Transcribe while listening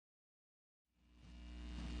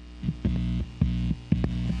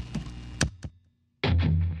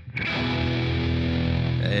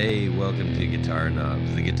Hey, welcome to Guitar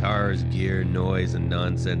Knobs, the guitars, gear, noise, and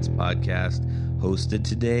nonsense podcast, hosted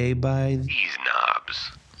today by these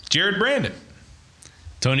knobs. Jared Brandon.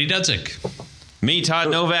 Tony Dudzik. Me, Todd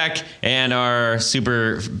Novak, and our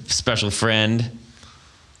super special friend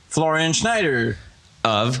Florian Schneider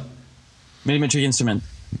of Millimetric instrument.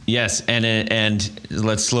 Yes, and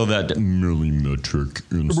let's slow that down. Millimetric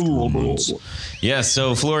instruments. Yeah,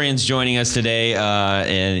 so Florian's joining us today,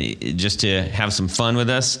 and just to have some fun with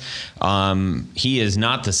us. He is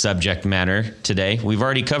not the subject matter today. We've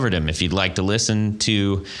already covered him. If you'd like to listen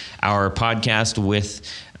to our podcast with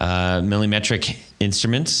Millimetric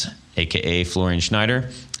Instruments, aka Florian Schneider,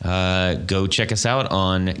 go check us out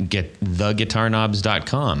on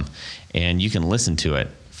theguitarknobs.com, and you can listen to it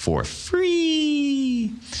for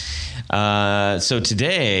free. So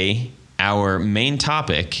today, our main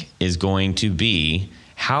topic is going to be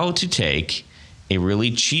how to take a really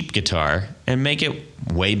cheap guitar and make it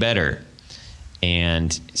way better.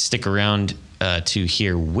 And stick around to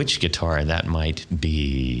hear which guitar that might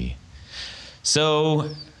be. So,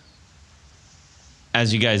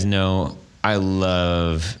 as you guys know, I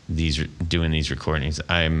love doing these recordings.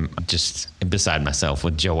 I'm just beside myself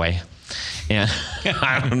with joy. And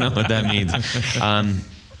I don't know what that means.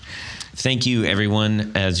 Thank you,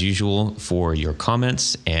 everyone, as usual, for your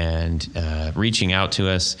comments and reaching out to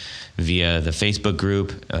us via the Facebook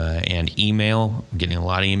group and email. I'm getting a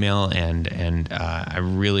lot of email, and I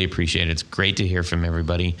really appreciate it. It's great to hear from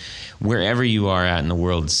everybody. Wherever you are at in the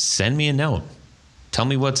world, send me a note. Tell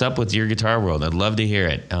me what's up with your guitar world. I'd love to hear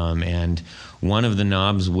it. And one of the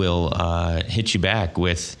knobs will hit you back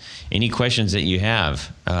with any questions that you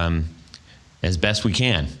have as best we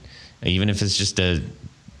can, even if it's just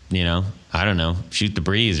I don't know, shoot the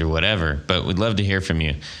breeze or whatever. But we'd love to hear from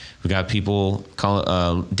you. We've got people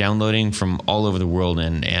downloading from all over the world,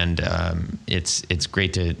 and it's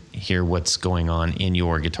great to hear what's going on in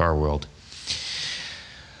your guitar world.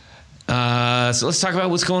 So let's talk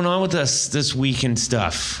about what's going on with us this week and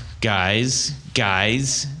stuff. Guys.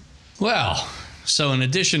 Well, so in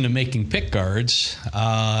addition to making pick guards,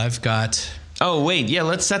 I've got... Oh, wait. Yeah,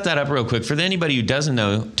 let's set that up real quick. For anybody who doesn't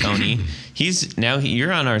know, Tony,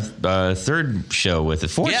 you're on our third show with the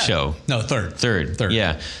fourth show. No, third.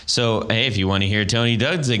 Yeah. So, hey, if you want to hear Tony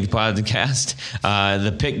Dudzik's podcast,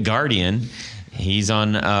 the Pickguardian, he's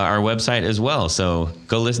on our website as well. So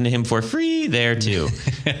go listen to him for free there too.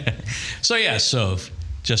 So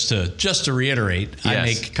just to reiterate, yes. I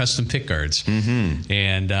make custom pick guards. Mm-hmm.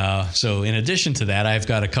 And so in addition to that, I've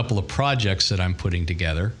got a couple of projects that I'm putting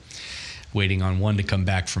together. Waiting on one to come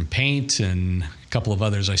back from paint, and a couple of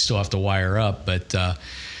others I still have to wire up. But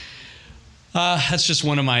that's just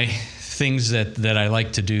one of my things that I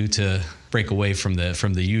like to do to break away from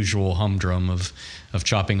the usual humdrum of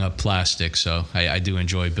chopping up plastic. So I do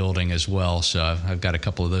enjoy building as well. So I've got a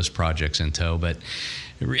couple of those projects in tow. But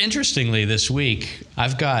interestingly, this week I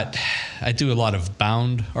do a lot of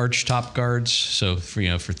bound arch top guards. So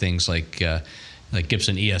for things like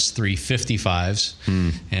Gibson ES 355s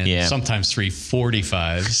and sometimes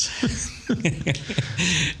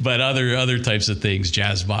 345s, but other types of things,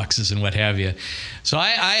 jazz boxes and what have you. So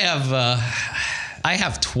I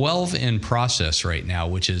have 12 in process right now,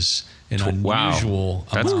 which is an unusual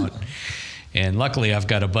amount. And luckily, I've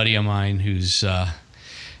got a buddy of mine who's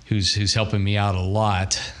helping me out a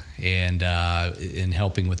lot and in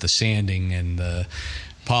helping with the sanding and the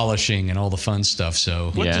polishing and all the fun stuff.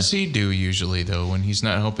 So what does he do usually, though, when he's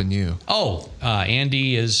not helping you?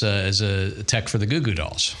 Andy is a tech for the Goo Goo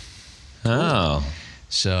Dolls. Oh.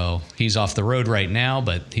 So he's off the road right now,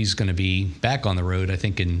 but he's going to be back on the road, I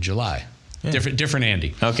think, in July. Yeah. Different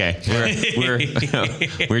Andy. Okay,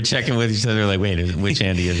 we're checking with each other. Like, wait, which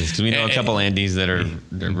Andy is this? Because we know a couple Andys that are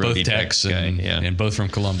both techs and both from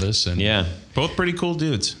Columbus. And both pretty cool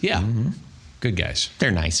dudes. Yeah, good guys.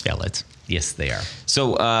 They're nice fellas. Yes, they are.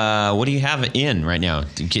 So, what do you have in right now?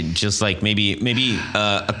 Just like maybe Let me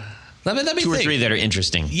two or think. three that are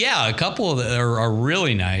interesting. Yeah, a couple that are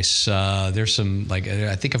really nice. There's some,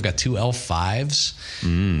 I think I've got two L5s.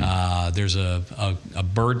 There's a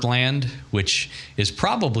Birdland, which is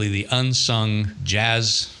probably the unsung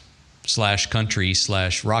jazz / country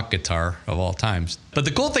 / rock guitar of all times. But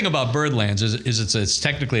the cool thing about Birdlands is it's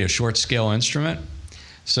technically a short scale instrument.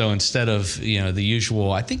 So instead of the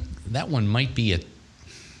usual, I think that one might be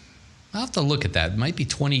I'll have to look at that. It might be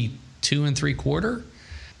 22 3/4.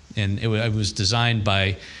 And it was designed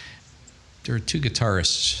by, there were two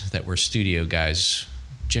guitarists that were studio guys,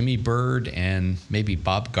 Jimmy Bird and maybe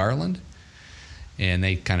Bob Garland. And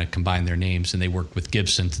they kind of combined their names, and they worked with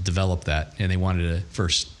Gibson to develop that. And they wanted for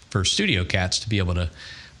studio cats to be able to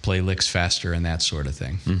play licks faster and that sort of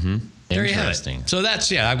thing. Mm-hmm. There you have Interesting. it. So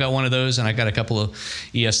that's, I've got one of those, and I got a couple of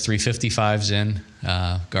ES355s in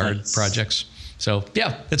guard projects. So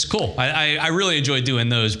yeah, it's cool. I really enjoy doing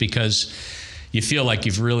those because you feel like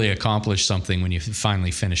you've really accomplished something when you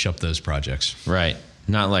finally finish up those projects. Right.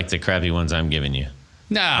 Not like the crappy ones I'm giving you.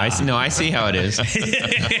 Nah. I see how it is.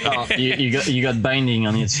 You got binding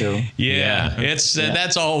on it, so Yeah. It's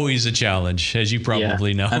that's always a challenge, as you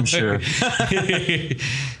probably know. I'm sure.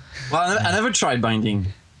 Well, I never tried binding.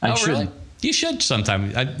 I should. Really? You should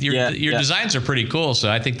sometime. Your designs are pretty cool, so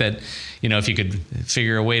I think that if you could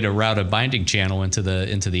figure a way to route a binding channel into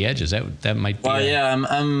the edges, that might be. Well,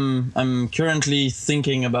 I'm currently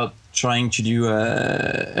thinking about trying to do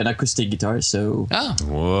an acoustic guitar. So. Oh.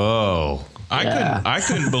 Whoa. I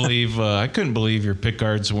couldn't believe your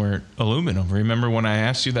pickguards weren't aluminum. Remember when I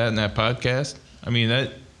asked you that in that podcast? I mean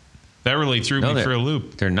that really threw me for a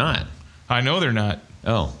loop. They're not. I know they're not.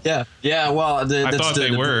 Oh. Yeah. Well, I thought they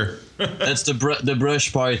were. That's the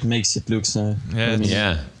brush part makes it look so.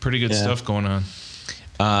 Pretty good stuff going on.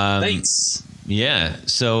 Thanks. Yeah.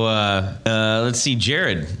 So let's see,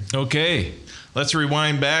 Jared. Okay, let's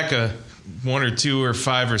rewind back 1 or 2 or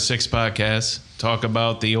 5 or 6 podcasts. Talk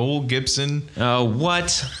about the old Gibson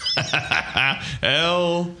What?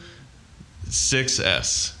 Oh,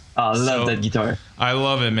 L6S. I love that guitar. I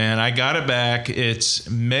love it, man. I got it back. It's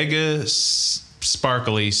mega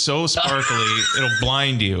sparkly, so sparkly it'll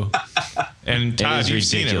blind you. And Todd, you've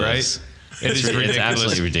seen it, right? It is ridiculous. It's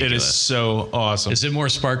absolutely ridiculous. It is so awesome. Is it more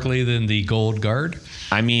sparkly than the gold guard?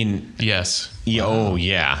 I mean, Yes. oh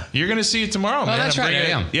yeah. You're going to see it tomorrow, man. That's right, I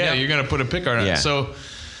am. Yeah, you're going to put a pick on Yeah. it. So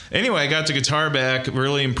anyway, I got the guitar back,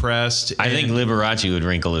 really impressed. I think Liberace would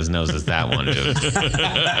wrinkle his nose at that one, dude.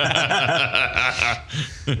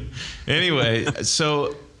 Anyway,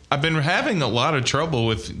 so I've been having a lot of trouble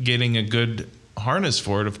with getting a good harness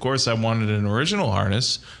for it. Of course, I wanted an original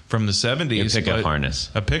harness from the 70s. A pickup harness.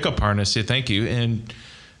 A pickup harness, yeah, thank you. And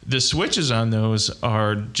the switches on those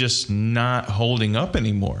are just not holding up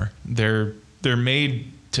anymore. They're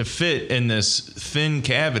made to fit in this thin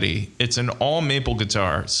cavity. It's an all maple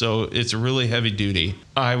guitar, so it's really heavy duty.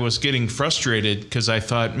 I was getting frustrated because I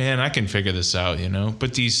thought, man, I can figure this out,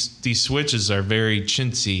 But these switches are very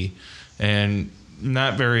chintzy and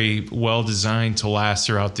not very well designed to last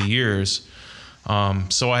throughout the years.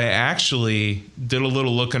 So I actually did a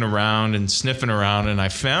little looking around and sniffing around, and I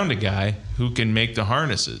found a guy who can make the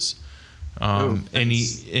harnesses. And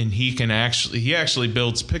he actually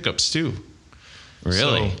builds pickups too.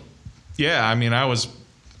 Really? So, yeah, I mean, I was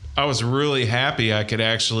really happy I could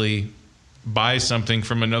actually buy something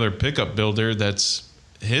from another pickup builder that's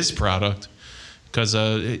his product, because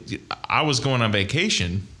I was going on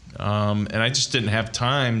vacation, and I just didn't have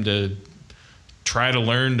time to try to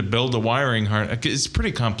learn to build a wiring harness. It's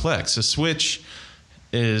pretty complex. A switch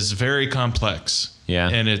is very complex. Yeah.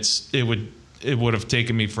 And it would have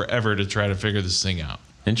taken me forever to try to figure this thing out.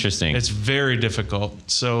 Interesting. It's very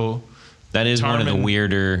difficult. So that is one of the Tarman-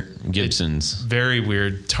 weirder Gibsons. very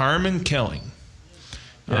weird. Tarman Kelling.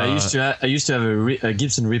 Yeah, I used to have a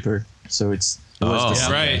Gibson Reaper, so it was the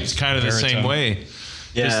same. Right. It's kind of the same way.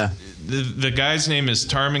 Yeah. The guy's name is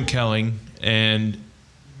Tarman Kelling, and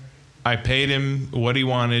I paid him what he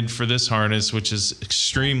wanted for this harness, which is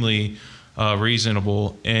extremely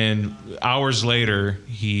reasonable. And hours later,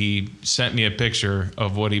 he sent me a picture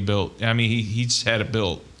of what he built. I mean, he just had it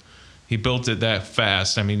built. He built it that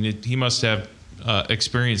fast. I mean, he must have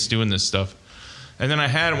experience doing this stuff. And then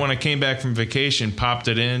when I came back from vacation, popped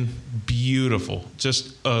it in. Beautiful.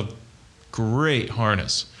 Just a great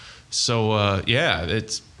harness. So,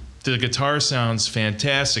 the guitar sounds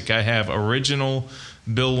fantastic. I have original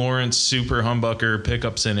Bill Lawrence super humbucker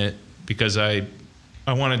pickups in it because I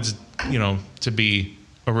wanted to, to be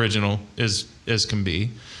original as can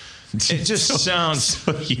be. It just sounds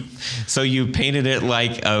So you painted it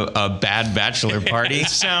like a bad bachelor party?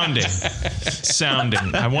 sounding.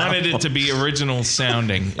 I wanted it to be original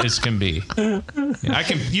sounding as can be.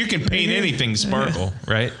 You can paint anything sparkle,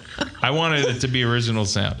 right? I wanted it to be original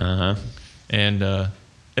sound. Uh-huh. And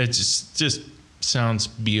it just sounds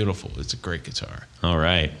beautiful. It's a great guitar. All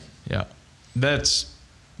right. Yeah. That's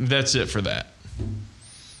it for that.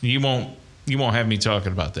 You won't have me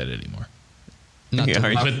talking about that anymore.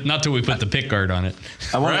 Not till we put the pick guard on it.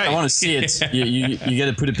 I want to see it. You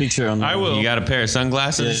got to put a picture on. I will. You got a pair of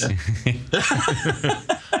sunglasses? Yeah.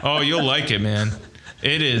 Oh, you'll like it, man.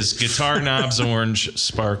 It is Guitar Knobs Orange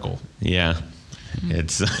Sparkle. Yeah.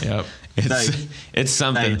 It's Yep. it's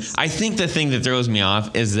something. Nice. I think the thing that throws me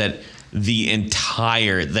off is that the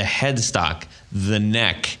headstock, the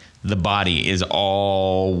neck, the body is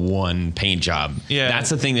all one paint job. Yeah.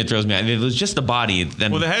 That's the thing that throws me out. If it was just the body,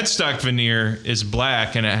 then... Well, the headstock veneer is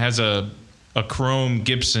black, and it has a chrome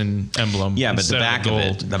Gibson emblem. Yeah, but the instead back of of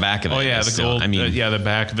gold. it. The back of it. Oh, yeah, is the still- gold. I mean... the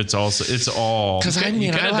back of it's also... It's all... Because I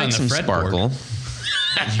mean, could I have like done some the fretboard. sparkle.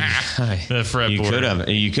 The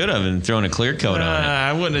fretboard. You could have and thrown a clear coat on it.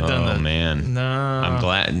 I wouldn't have done that. Oh man, No. I'm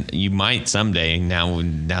glad you might someday. Now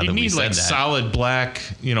You that we need said like that, solid black,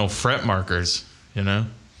 fret markers,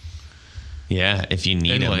 yeah, if you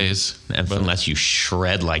need them, Inlays. unless you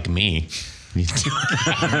shred like me.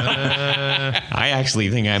 I actually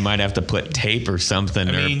think I might have to put tape or something,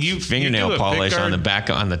 I mean, or you fingernail do a polish on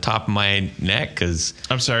Pickguard- on the top of my neck, because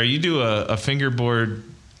I'm sorry, you do a fingerboard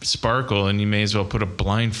sparkle and you may as well put a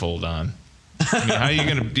blindfold on. I mean, how are you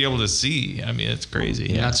going to be able to see? I mean, it's crazy.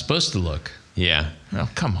 You're not supposed to look. yeah, Oh,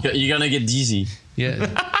 come on. You're gonna get dizzy. Yeah.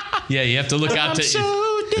 Yeah, you have to look out to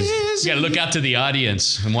you got to look out to the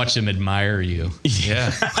audience and watch them admire you.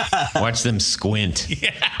 Yeah. watch them squint.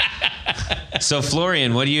 So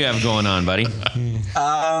Florian, what do you have going on, buddy?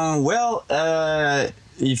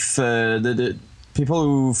 If the people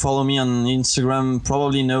who follow me on Instagram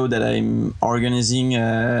probably know that I'm organizing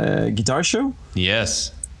a guitar show.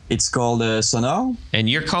 Yes, It's called Sonor, and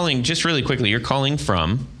you're calling just really quickly. You're calling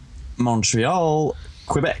from Montreal,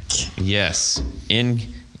 Quebec, yes in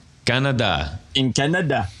Canada. in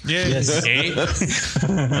Canada. Yes.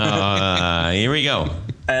 Here we go.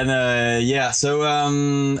 And so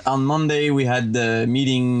on Monday we had the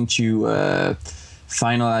meeting to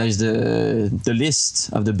finalize the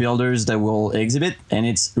list of the builders that will exhibit, and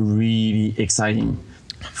it's really exciting.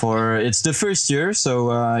 It's the first year,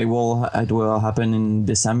 so it will happen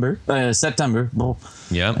in September,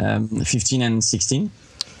 Yeah. 15 and 16.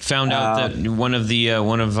 Found out that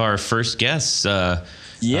one of our first guests,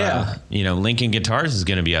 Lincoln Guitars is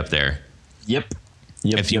going to be up there. Yep.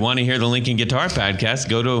 If you want to hear the Lincoln Guitar podcast,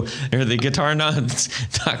 go to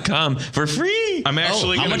theguitarnuts.com for free. I'm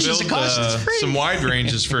actually how going much to does build it cost? It's free. some wide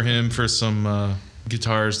ranges for him for some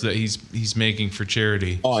guitars that he's making for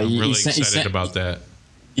charity. Oh, So I'm he really sent- he excited sent- about that.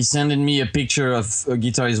 He sent me a picture of a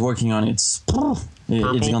guitar he's working on. It's gonna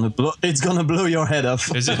blow your head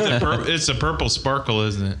off. Is it it's a purple sparkle,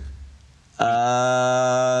 isn't it?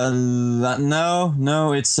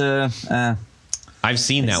 No, it's I've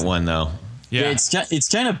seen that one though. Yeah. it's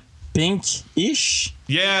kind of pink-ish.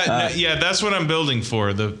 Yeah, that's what I'm building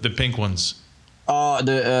for, the pink ones.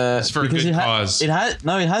 It's for a good cause. It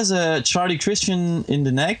has a Charlie Christian in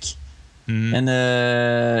the neck, and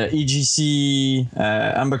EGC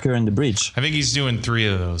humbucker in the bridge. I think he's doing 3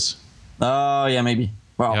 of those. Oh yeah, maybe.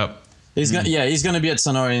 Wow. Yep. He's gonna be at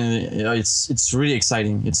Sonor. It's really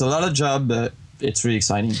exciting. It's a lot of job, but it's really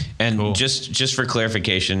exciting. And Cool. just for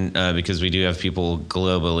clarification, because we do have people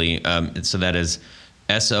globally, so that is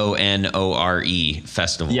SONORE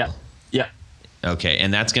Festival. Yeah. Okay,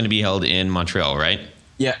 and that's going to be held in Montreal, right?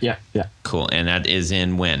 Yeah. Cool. And that is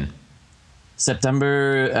in when?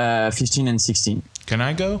 September 15 and 16. Can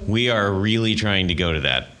I go? We are really trying to go to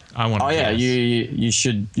that. I want to. Oh yeah, you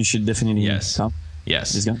should definitely Yes. come.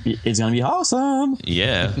 Yes. It's gonna be awesome.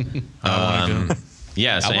 Yeah. I want to go.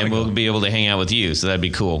 Yes, wanna and we'll go. be able to hang out with you, so that'd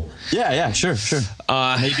be cool. Yeah, sure.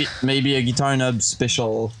 Maybe a guitar nub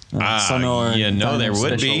special. Sonor guitar there nub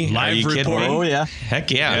would special. be. Are you kidding me? Oh yeah. Heck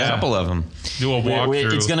yeah, a Yeah. couple of them. Do a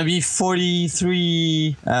walkthrough. It's gonna be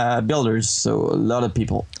 43 builders, so a lot of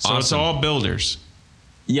people. So it's all builders.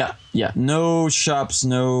 Yeah. No shops,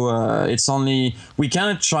 no. It's only we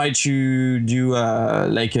kind of try to do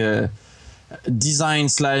like a design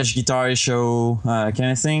 / guitar show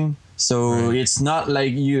kind of thing. So it's not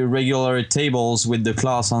like your regular tables with the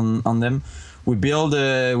class on them. We build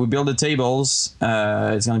the tables.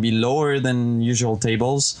 It's gonna be lower than usual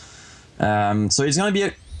tables. So it's gonna be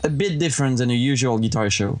a bit different than a usual guitar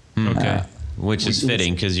show. Okay. Which is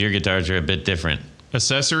fitting because your guitars are a bit different.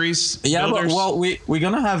 Accessories. Yeah, builders? we're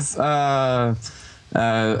gonna have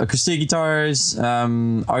acoustic guitars,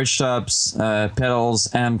 arch tops, pedals,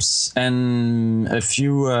 amps, and a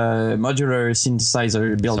few modular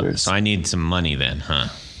synthesizer builders. So I need some money then, huh?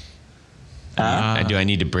 Huh? Do I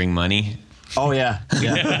need to bring money? Oh yeah.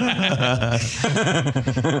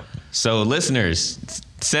 So listeners,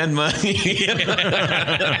 send money.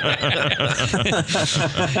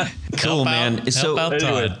 Cool, man. So Help out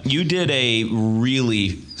Todd. you did a really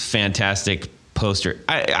fantastic poster.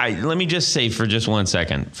 I let me just say for just 1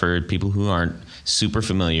 second, for people who aren't super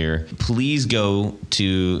familiar, please go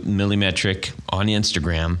to Millimetric on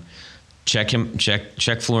Instagram.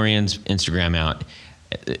 Check Florian's Instagram out.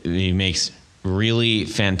 He makes really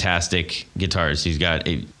fantastic guitars. He's got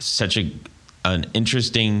such an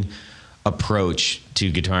interesting approach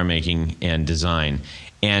to guitar making and design,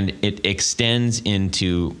 and it extends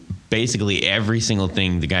into basically every single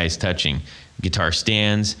thing the guy's touching. Guitar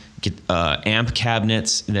stands, amp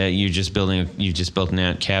cabinets that you're just building. You just built an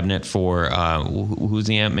amp cabinet for who's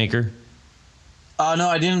the amp maker? No,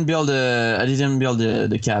 I didn't build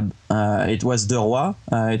the cab. It was De Roy.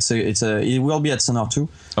 It will be at Sonor too.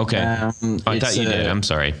 Okay. I thought you did. I'm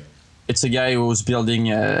sorry. It's a guy who was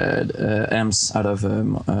building amps out of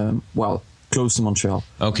close to Montreal.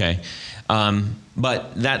 Okay.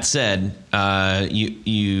 But that said,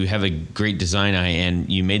 you have a great design eye, and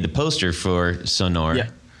you made the poster for Sonor,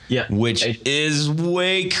 which is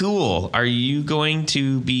way cool. Are you going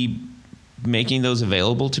to be making those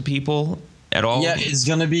available to people at all? Yeah, it's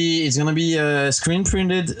gonna be screen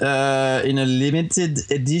printed in a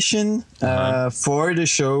limited edition for the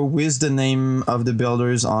show with the name of the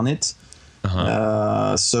builders on it.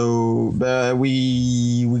 So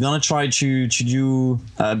we're gonna try to do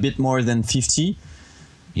a bit more than 50.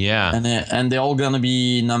 Yeah, and they're all gonna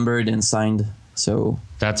be numbered and signed. So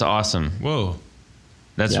that's awesome. Whoa,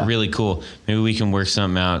 that's really cool. Maybe we can work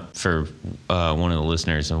something out for one of the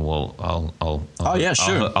listeners, and I'll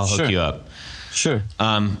hook you up. Sure.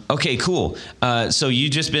 Okay, cool. So you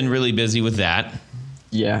just been really busy with that.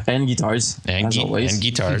 Yeah, and guitars as always. And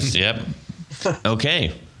guitars. Yep.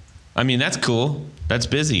 Okay. I mean, that's cool. That's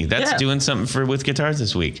busy. That's doing something with guitars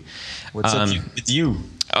this week. What's up with you?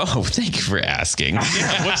 Oh, thank you for asking.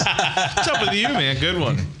 What's up with you, man? Good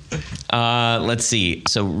one. Let's see.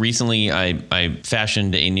 So recently I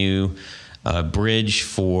fashioned a new bridge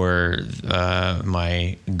for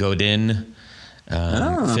my Godin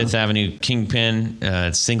Fifth Avenue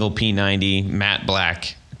Kingpin, single P90, matte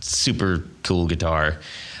black, super cool guitar.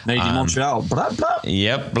 Made in Montreal. Blah, blah.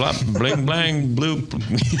 Yep. Blah, bling, blang, bloop.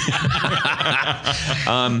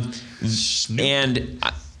 And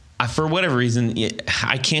I, for whatever reason,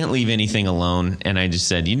 I can't leave anything alone. And I just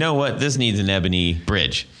said, you know what? This needs an ebony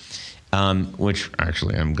bridge. Which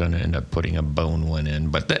actually I'm going to end up putting a bone one in.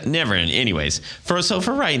 But that never. Anyways, for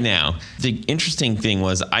right now, the interesting thing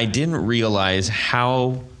was I didn't realize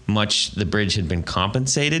how much the bridge had been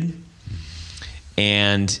compensated.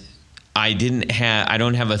 And I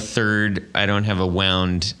don't have a third. I don't have a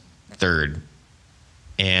wound third.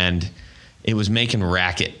 And it was making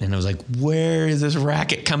racket. And I was like, where is this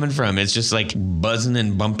racket coming from? It's just like buzzing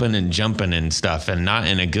and bumping and jumping and stuff, and not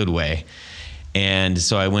in a good way. And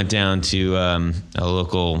so I went down to a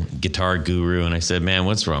local guitar guru, and I said, man,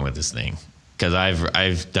 what's wrong with this thing? Because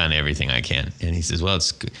I've done everything I can. And he says, well,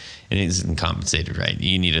 it isn't compensated right.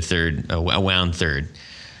 You need a wound third.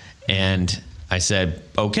 And I said,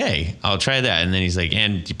 okay, I'll try that. And then he's like,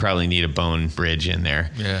 and you probably need a bone bridge in there.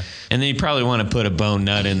 Yeah. And then you probably want to put a bone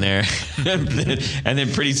nut in there. And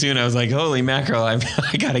then pretty soon I was like, holy mackerel, I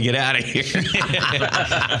got to get out of here.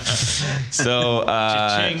 So,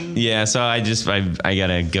 so I got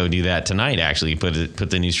to go do that tonight, actually, put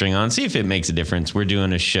the new string on, see if it makes a difference. We're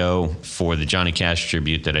doing a show for the Johnny Cash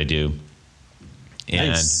tribute that I do.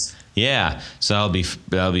 And nice. Yeah, so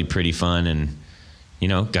that'll be pretty fun, and,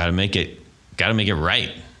 got to make it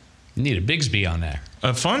right. You need a Bigsby on there.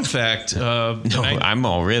 A fun fact. I'm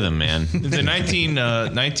all rhythm, man. The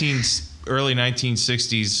early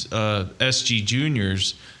 1960s SG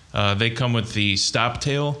Juniors, they come with the stop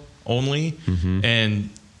tail only, and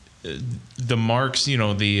the marks,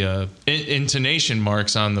 the intonation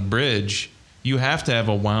marks on the bridge, you have to have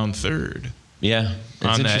a wound third. Yeah,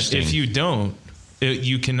 on that. If you don't,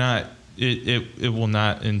 you cannot. It will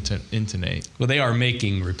not intonate. Well, they are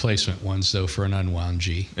making replacement ones, though, for an unwound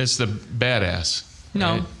G. It's the badass.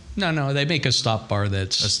 No, right? No. They make a stop bar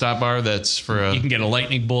that's... A stop bar that's for a... You can get a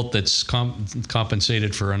lightning bolt that's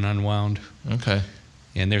compensated for an unwound. Okay.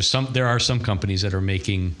 And there are some companies that are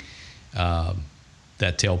making that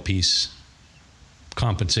tailpiece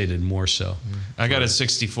compensated more so. I got a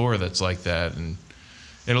 64 that's like that, and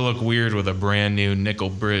it'll look weird with a brand new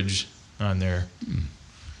nickel bridge on there.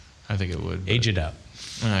 I think it would. Age it up.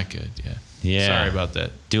 I could, yeah. Yeah. Sorry about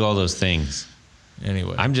that. Do all those things.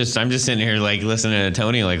 Anyway, I'm just sitting here like listening to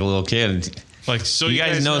Tony like a little kid. Like, so you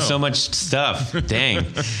guys know so much stuff. Dang.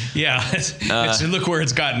 Yeah. Look where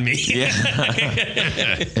it's gotten me. Yeah.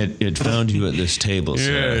 it found you at this table,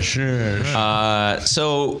 sir. Yeah, sure.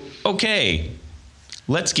 So okay,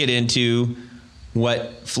 let's get into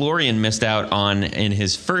what Florian missed out on in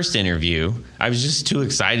his first interview. I was just too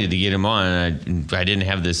excited to get him on, and I didn't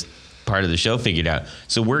have this part of the show figured out.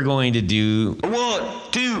 So we're going to do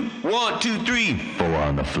 1, 2, 3, 4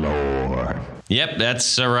 on the floor. Yep,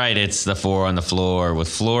 that's right. It's the 4 on the floor with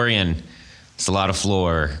Florian. It's a lot of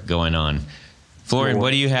floor going on. Florian,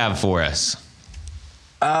 what do you have for us?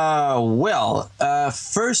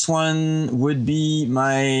 First one would be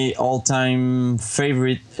my all-time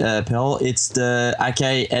favorite pedal. It's the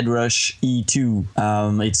Akai Headrush E2.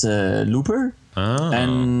 It's a looper,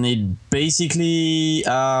 and it basically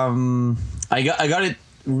I got it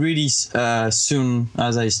really soon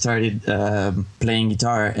as I started playing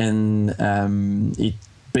guitar, and it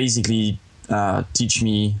basically helped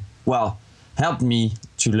me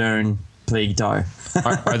to learn play guitar.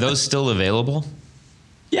 Are those still available?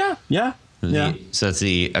 Yeah. So that's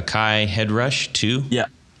the Akai Headrush 2? Yeah,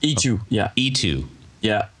 E2. Yeah, E2.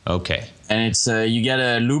 yeah. Okay. And it's you get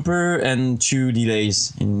a looper and 2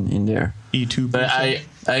 delays in there. E2. But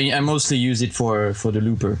I mostly use it for the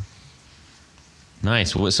looper.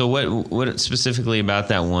 Nice. So what specifically about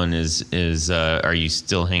that one is are you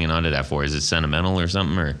still hanging on to that for? Is it sentimental or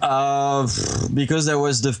something? Or Because that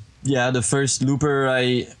was the first looper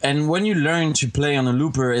and when you learn to play on a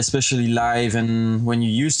looper, especially live, and when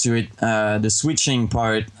you're used to it, the switching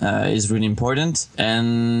part is really important.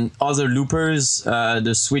 And other loopers,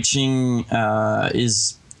 the switching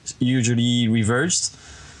is usually reversed.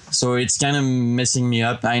 So it's kind of messing me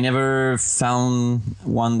up. I never found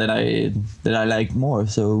one that I like more.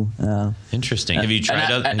 So interesting. Have you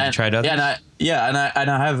tried others? Yeah,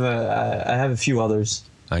 and I have a few others.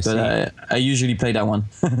 I see. But I usually play that one.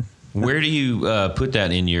 Where do you put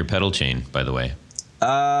that in your pedal chain, by the way?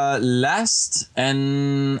 Last,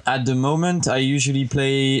 and at the moment I usually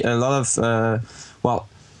play a lot of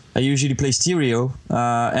I usually play stereo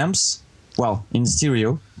amps. Well, in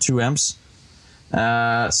stereo, 2 amps.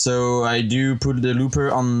 So I do put the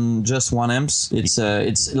looper on just 1 amps. It's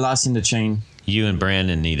last in the chain. You and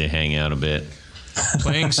Brandon need to hang out a bit.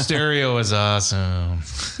 Playing stereo is awesome.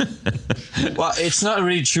 Well, it's not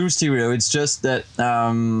really true stereo. It's just that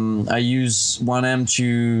I use 1 amp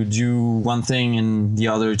to do one thing and the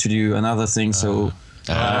other to do another thing. So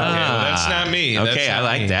Okay, well, that's not me. Okay, I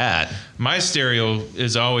like that. My stereo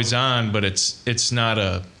is always on, but it's not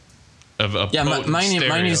a potent mine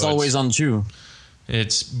stereo. is always on too.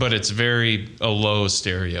 It's very a low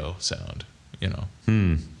stereo sound, you know.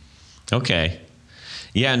 Okay.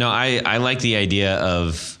 Yeah, no, I like the idea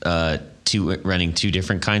of running 2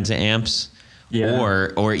 different kinds of amps. Yeah.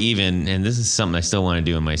 Or even, and this is something I still want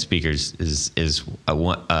to do in my speakers, is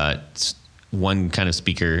one kind of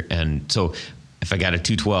speaker. And so if I got a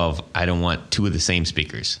 212, I don't want 2 of the same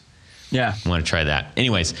speakers. Yeah. I want to try that.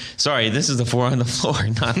 Anyways, sorry, this is the 4 on the floor,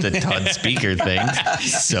 not the Todd speaker thing.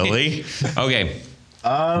 Silly. Okay.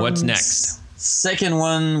 What's next? Second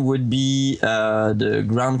one would be the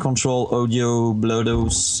ground control audio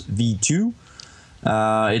Blodos V2.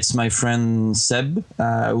 It's my friend Seb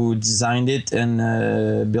who designed it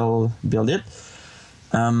and built it.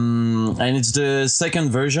 And it's the second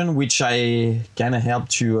version, which I kind of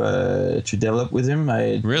helped to develop with him.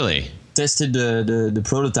 I Really? tested the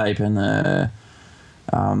prototype and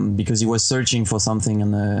because he was searching for something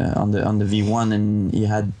on the V1, and he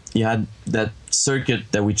had that circuit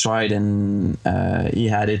that we tried, and he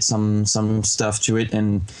added some stuff to it,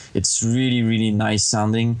 and it's really, really nice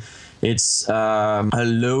sounding. It's a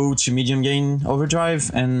low to medium gain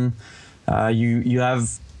overdrive, and you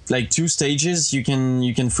have like 2 stages. You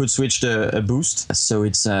can foot switch a boost, so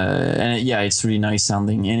it's it's really nice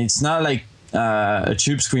sounding, and it's not like a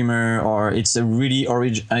tube screamer, or it's a really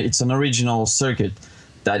it's an original circuit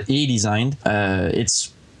that he designed.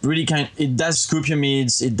 It's really it does scoop your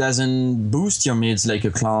mids. It doesn't boost your mids like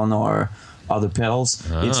a clone or other pedals.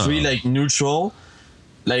 It's really like neutral.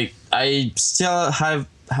 Like I still have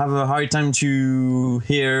a hard time to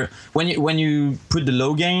hear when you put the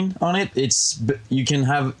low gain on it. You can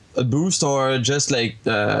have a boost or just like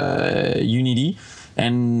unity,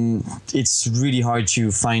 and it's really hard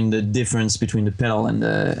to find the difference between the pedal and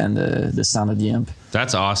the sound of the amp.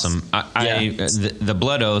 That's awesome. The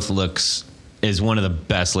Blood Oath is one of the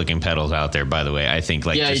best looking pedals out there, by the way. I think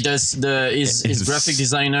he does his graphic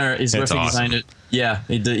designer. Yeah,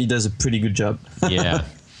 he does a pretty good job. Yeah.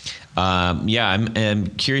 I'm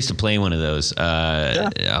curious to play one of those.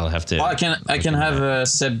 I'll have to. Well, I can have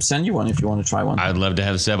Seb send you one if you want to try one. I'd love to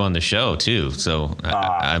have Seb on the show too. So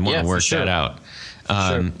I want to work that out.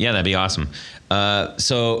 Yeah, that'd be awesome.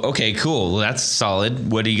 Okay, cool. Well, that's solid.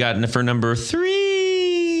 What do you got for number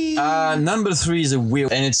 3? Number 3 is a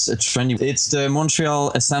weird, and it's a trendy. It's the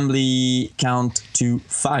Montreal Assembly Count to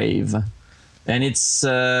 5. And it's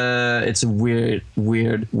a weird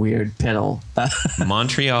pedal.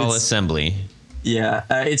 Montreal Assembly. Yeah,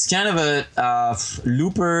 it's kind of a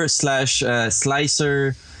looper /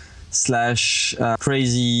 slicer /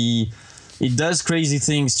 crazy. It does crazy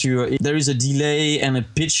things to. There is a delay and a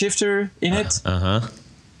pitch shifter in it.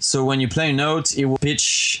 So when you play a note, it will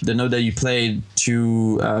pitch the note that you played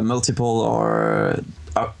to multiple or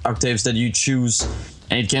octaves that you choose,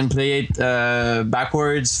 and it can play it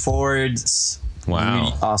backwards, forwards. Wow.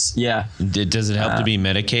 Really awesome. Yeah. Does it help to be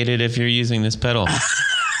medicated if you're using this pedal?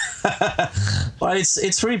 Well,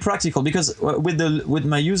 it's really practical because with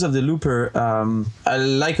my use of the looper, I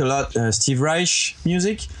like a lot Steve Reich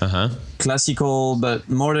music, classical but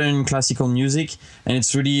modern classical music, and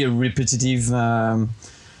it's really a repetitive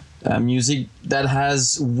music that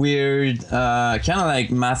has weird, kind of like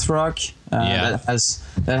math rock, that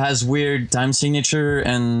has weird time signature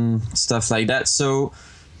and stuff like that. So.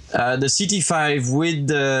 The CT5 with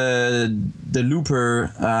the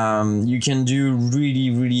looper, you can do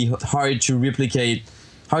really hard to replicate,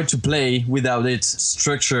 hard to play without its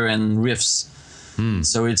structure and riffs.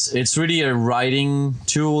 So it's really a writing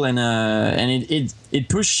tool, and it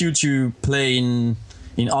pushes you to play in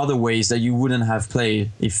other ways that you wouldn't have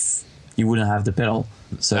played if you wouldn't have the pedal.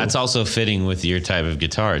 So that's also fitting with your type of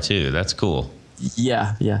guitar too. That's cool.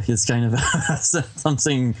 Yeah, it's kind of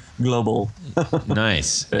something global.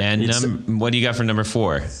 Nice. And what do you got for number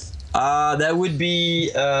 4? That would be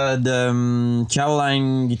the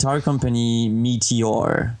Caroline Guitar Company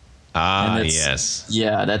Meteor. Yes.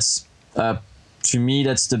 Yeah, that's to me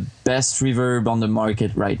that's the best reverb on the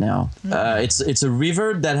market right now. It's a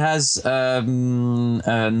reverb that has kind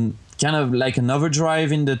of like an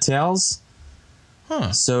overdrive in the tails.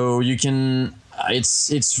 So you can.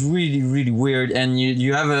 It's really weird, and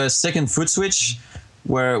you have a second foot switch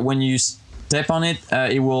where when you step on it,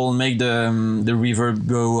 it will make the reverb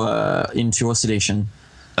go into oscillation.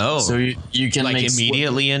 Oh, so you can like make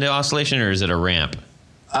immediately into oscillation, or is it a ramp?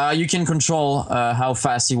 You can control how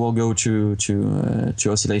fast it will go to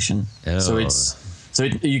oscillation. Oh. So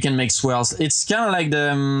you can make swells. It's kind of like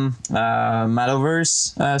the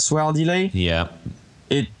Metaverse swell delay. Yeah.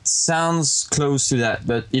 It sounds close to that,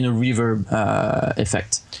 but in a reverb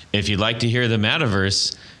effect. If you'd like to hear the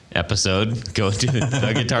Metaverse episode, go to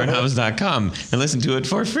theguitarknobs.com and listen to it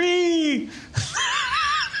for free.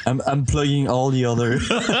 I'm plugging all the other.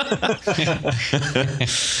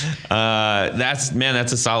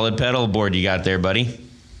 That's a solid pedal board you got there, buddy.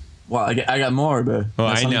 Well, I got more, but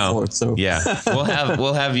I know. 4, so. Yeah,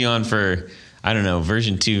 we'll have you on for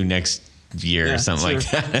version 2 next year or something like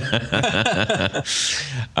that.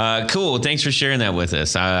 Cool. Thanks for sharing that with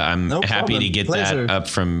us. I'm happy to get that up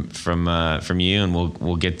from you, and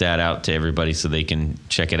we'll get that out to everybody so they can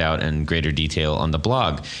check it out in greater detail on the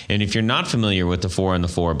blog. And if you're not familiar with the 4 on the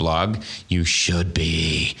 4 blog, you should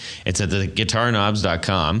be. It's at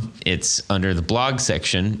theguitarknobs.com. It's under the blog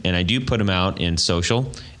section, and I do put them out in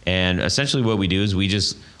social. And essentially what we do is we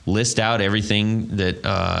just list out everything that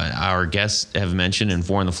our guests have mentioned in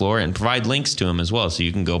 4 on the Floor and provide links to them as well, so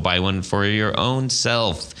you can go buy one for your own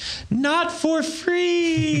self. Not for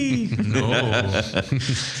free. No.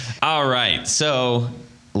 All right, so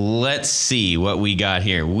let's see what we got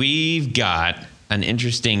here. We've got an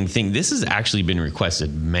interesting thing. This has actually been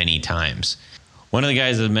requested many times. One of the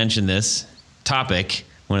guys that mentioned this topic,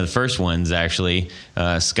 one of the first ones actually,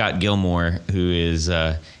 Scott Gilmore, who is...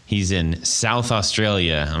 he's in South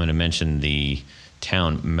Australia. I'm going to mention the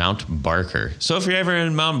town Mount Barker. So if you're ever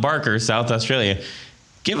in Mount Barker, South Australia,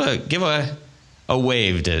 give a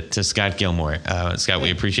wave to Scott Gilmore. Scott,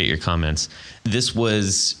 we appreciate your comments. This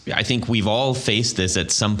was, I think we've all faced this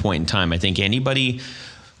at some point in time. I think anybody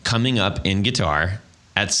coming up in guitar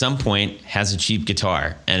at some point has a cheap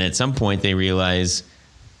guitar, and at some point they realize,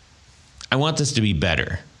 I want this to be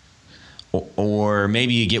better. Or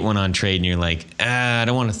maybe you get one on trade and you're like, I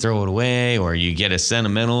don't want to throw it away. Or you get a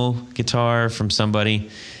sentimental guitar from somebody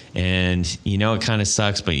and it kind of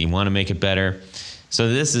sucks, but you want to make it better.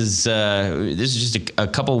 So this is just a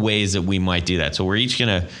couple ways that we might do that. So we're each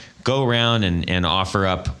going to go around and offer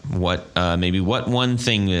up what one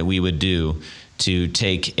thing that we would do to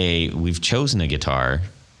take we've chosen a guitar.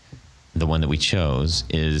 The one that we chose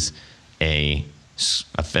is a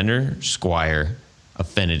Fender Squier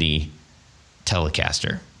Affinity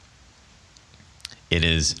Telecaster. It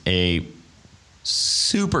is a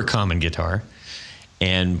super common guitar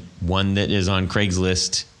and one that is on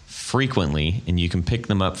Craigslist frequently, and you can pick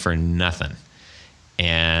them up for nothing.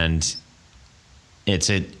 And it's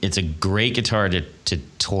a great guitar to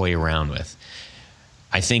toy around with.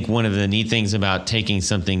 I think one of the neat things about taking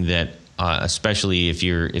something that especially if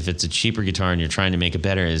it's a cheaper guitar and you're trying to make it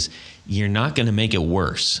better, is you're not going to make it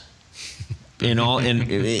worse. In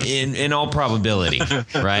all probability,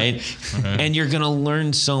 right? And you're going to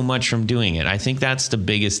learn so much from doing it. I think that's the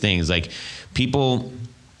biggest thing, is like people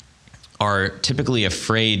are typically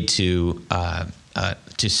afraid to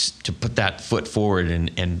to put that foot forward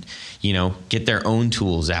and get their own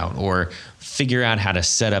tools out, or figure out how to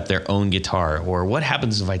set up their own guitar, or what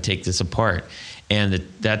happens if I take this apart. And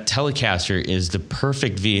that Telecaster is the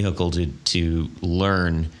perfect vehicle to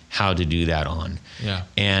learn how to do that on. Yeah.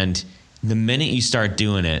 And the minute you start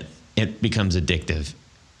doing it, it becomes addictive,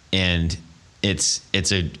 and it's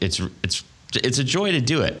a joy to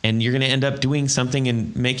do it. And you're going to end up doing something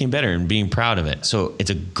and making better and being proud of it. So it's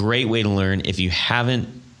a great way to learn. If you haven't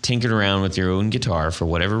tinkered around with your own guitar for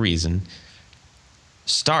whatever reason,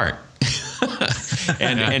 start.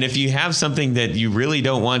 and if you have something that you really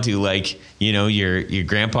don't want to, like, your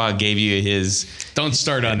grandpa gave you his... Don't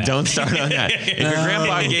start on that. Don't start on that. If your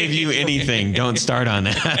grandpa gave you anything, don't start on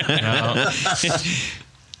that.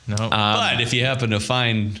 No. But if you happen to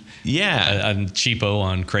find a cheapo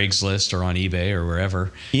on Craigslist or on eBay or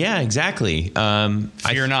wherever, exactly.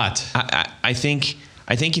 Fear not. I think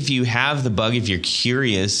if you have the bug, if you're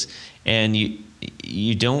curious and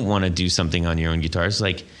you don't want to do something on your own guitars,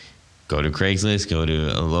 like, go to Craigslist, go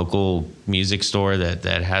to a local music store that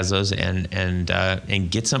has those, and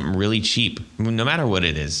get something really cheap. No matter what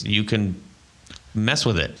it is, you can mess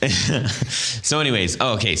with it. So anyways,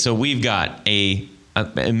 so we've got a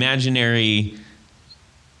imaginary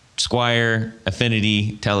Squier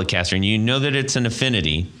Affinity Telecaster, and you know that it's an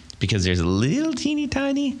Affinity because there's a little teeny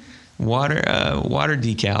tiny water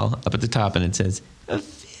decal up at the top, and it says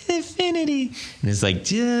Affinity, and it's like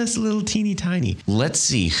just a little teeny tiny. Let's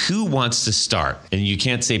see who wants to start. And you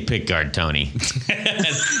can't say pickguard, Tony.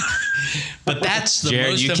 But that's the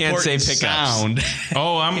Jared, most you can't say important pickups. sound.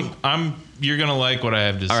 Oh, you're gonna like what I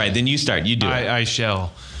have to say. All right, then you start. You do it. I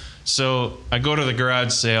shall. So I go to the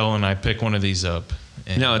garage sale and I pick one of these up.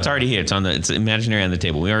 And, No, it's already here. It's imaginary on the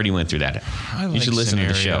table. We already went through that. You should listen to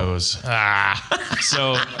the show.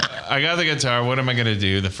 So I got the guitar. What am I gonna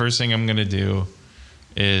do? The first thing I'm gonna do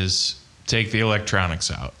is take the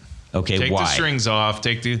electronics out. Okay, take why? the strings off.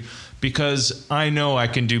 Because I know I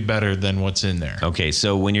can do better than what's in there. Okay,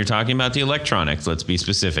 so when you're talking about the electronics, let's be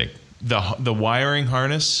specific. The wiring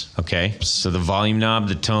harness. Okay, so the volume knob,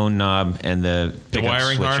 the tone knob, and the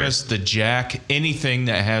wiring switcher. harness, the jack, anything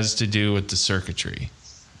that has to do with the circuitry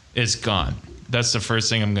is gone. That's the first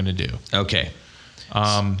thing I'm going to do. Okay.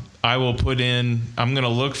 I will I'm going to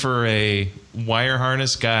look for a wire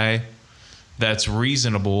harness guy that's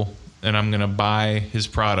reasonable, and I'm going to buy his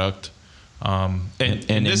product. And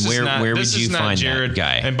this where would you find Jared, that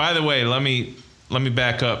guy? And by the way, let me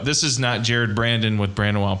back up. This is not Jared Brandon with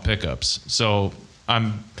Brandon Wild Pickups. So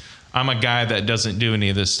I'm a guy that doesn't do any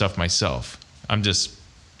of this stuff myself. I'm just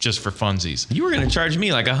for funsies. You were going to charge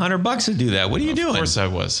me like $100 to do that. What are you doing? Of course I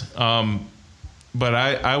was. But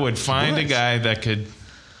I would find a guy that could.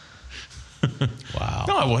 Wow.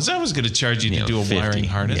 No, I was. I was going to charge you to do a 50. wiring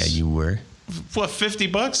harness. Yeah, you were. What,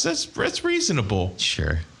 $50? That's reasonable.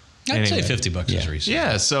 Sure. I'd say Anyway. $50 is reasonable.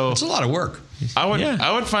 Yeah, so It's a lot of work.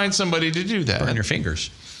 I would find somebody to do that. Burn your fingers.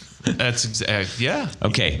 That's exact. Yeah.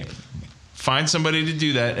 Okay. Find somebody to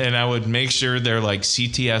do that, and I would make sure they're like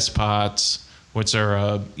CTS pots, which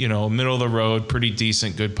are middle of the road, pretty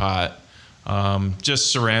decent, good pot.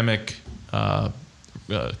 Just ceramic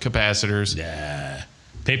capacitors. Yeah.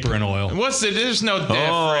 Paper and oil. There's no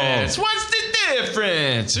difference. What's the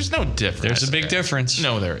difference? There's no difference. There's a big difference.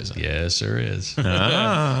 No, there isn't. Yes, there is.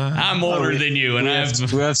 I'm older than you, and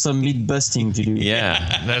we have some meat busting to do.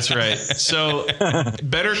 Yeah. That's right. So,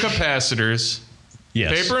 better capacitors.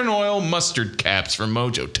 Yes. Paper and oil mustard caps from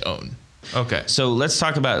Mojo Tone. Okay. So let's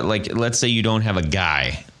talk about, like, let's say you don't have a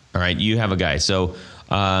guy. All right, you have a guy. So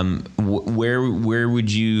where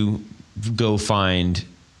would you go find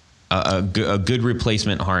a good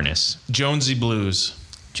replacement harness? Jonesy Blues.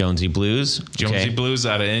 Jonesy Blues. Jonesy Blues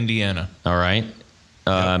out of Indiana. All right.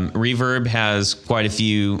 Reverb has quite a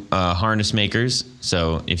few harness makers.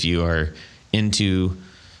 So if you are into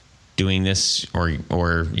doing this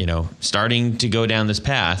or starting to go down this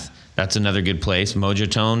path, that's another good place. Mojo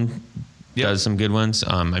Tone does some good ones.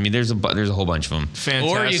 There's a whole bunch of them.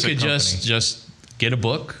 Fantastic. Or you could company. just get a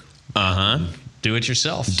book. Do it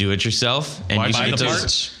yourself. Do it yourself, and you Buy should the get those-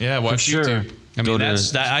 parts. Yeah, watch sure. YouTube. I mean,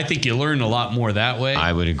 I think you learn a lot more that way.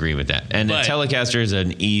 I would agree with that. And But- the Telecaster is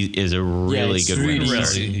a really it's good one. really to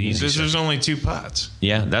start. easy. There's only 2 pots.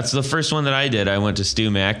 Yeah, that's the first one that I did. I went to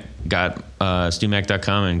StuMac, got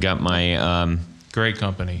StuMac.com, and got my Great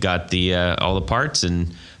company. got the all the parts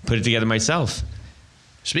and put it together myself.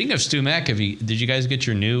 Speaking of StuMac, did you guys get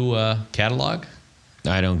your new catalog?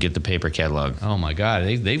 I don't get the paper catalog. Oh my God,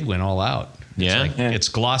 they went all out. Yeah? It's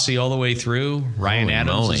glossy all the way through. Ryan Holy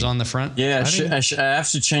Adams moly. is on the front. Yeah, I have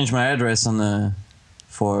to change my address on the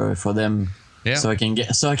for them. Yeah. So I can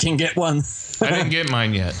get one. I didn't get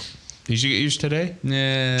mine yet. Did you get yours today?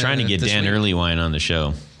 Yeah, Trying to get Dan Earlywine on the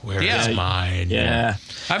show. Where Yeah. is mine? Yeah.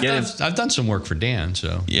 I've done some work for Dan,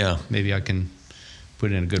 so Yeah. maybe I can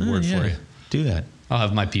put in a good word for you. Do that. I'll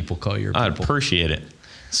have my people call your I'd people. appreciate it.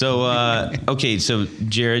 So, okay, so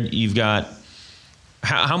Jared, you've got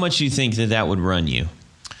how much do you think that would run you?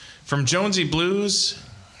 From Jonesy Blues.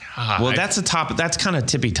 Well, that's kind of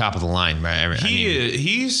tippy top of the line, right?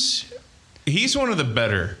 He's one of the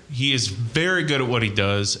better. He is very good at what he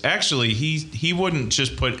does. Actually, he wouldn't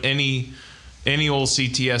just put any old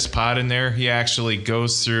CTS pot in there. He actually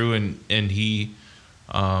goes through and he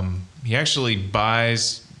actually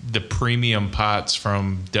buys the premium pots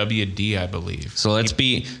from WD, I believe. So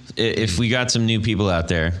if we got some new people out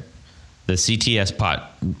there, the CTS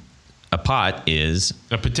pot, a pot is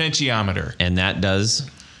A potentiometer. and that does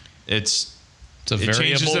It's a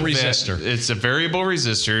variable resistor. It's a variable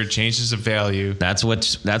resistor. It changes the value. that's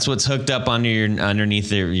what's hooked up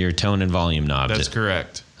underneath your tone and volume knob. That's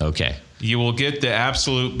correct. Okay. You will get the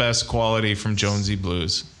absolute best quality from Jonesy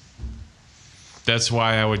Blues. That's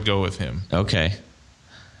why I would go with him. Okay.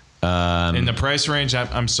 In the price range,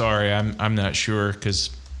 I'm sorry, I'm not sure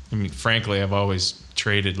because, frankly, I've always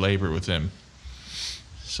traded labor with him.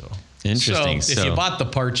 So Interesting. So if you bought the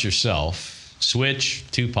parts yourself, switch,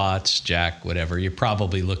 2 pots, jack, whatever, you're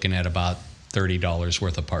probably looking at about $30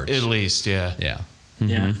 worth of parts. at least, yeah, Yeah.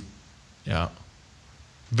 yeah,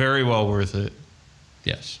 very well worth it.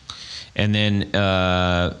 Yes. and then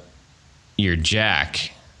your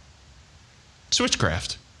jack.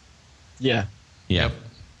 Switchcraft. Yeah. Yeah. Yep.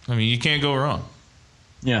 I mean, you can't go wrong.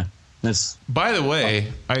 Yeah. That's By the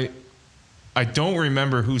way, I don't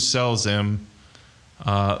remember who sells them,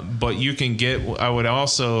 but you can get. I would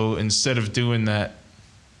also, instead of doing that,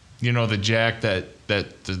 the jack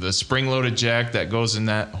the spring-loaded jack that goes in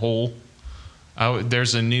that hole.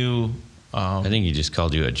 There's a new. I think he just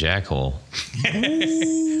called you a jackhole.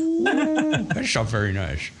 That's not very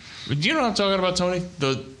nice. Do you know what I'm talking about, Tony?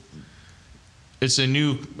 It's a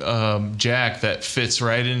new jack that fits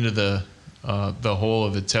right into the hole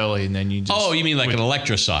of the telly, and then you just. Oh, you mean like an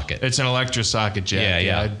electro socket? It's an electro socket jack.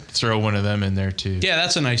 Yeah. I'd throw one of them in there too. Yeah,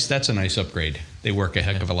 that's a nice upgrade. They work a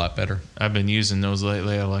heck of a lot better. I've been using those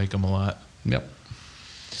lately. I like them a lot. Yep.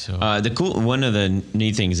 So One of the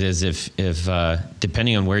neat things is if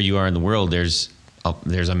depending on where you are in the world, there's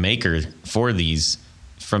a maker for these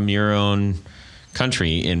from your own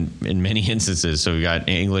country in many instances. So we got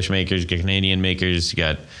English makers, you got Canadian makers, you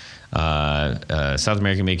got South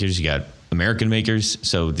American makers, you got American makers.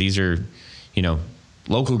 So these are,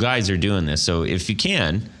 local guys are doing this. So if you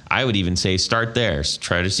can, I would even say start there.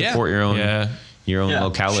 Try to support your own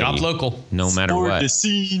locality. Shop local. No matter for what. the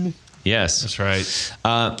scene. Yes. that's right.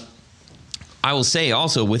 I will say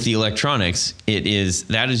also with the electronics,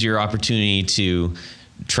 that is your opportunity to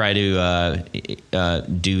try to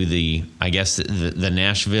do the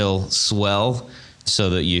Nashville swell,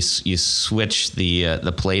 so that you switch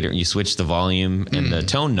the plate, or you switch the volume and the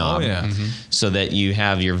tone knob, so that you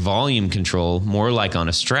have your volume control more like on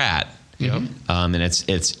a Strat. Yep. And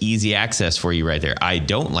it's easy access for you right there. I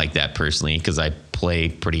don't like that personally because I play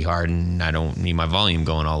pretty hard and I don't need my volume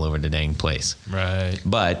going all over the dang place. Right.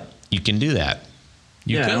 But you can do that.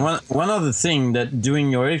 And one other thing that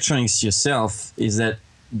doing your electronics yourself is that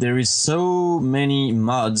there is so many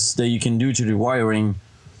mods that you can do to the wiring.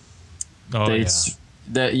 Oh,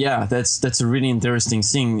 That's a really interesting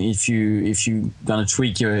thing. If you gonna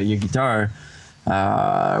tweak your guitar,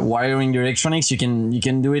 wiring your electronics, you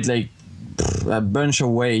can do it like a bunch of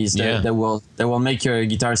ways that will make your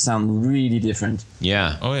guitar sound really different.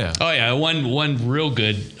 Yeah. Oh yeah. Oh yeah, one real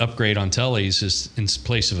good upgrade on tellies is, in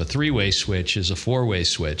place of a 3-way switch, is a 4-way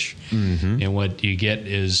switch. And what you get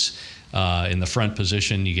is in the front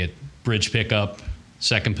position you get bridge pickup.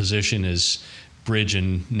 Second position is bridge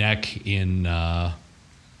and neck in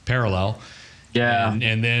parallel. Yeah.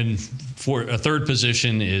 And then for a third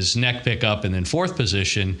position is neck pickup, and then fourth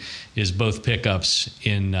position is both pickups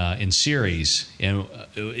in series. And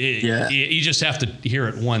you just have to hear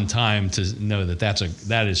it one time to know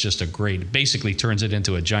that is just a great. Basically, turns it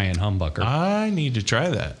into a giant humbucker. I need to try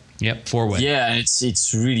that. Yep, 4-way. Yeah,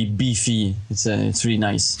 it's really beefy. It's really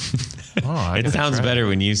nice. Oh, It sounds better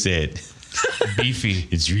when you say it. Beefy.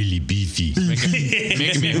 It's really beefy.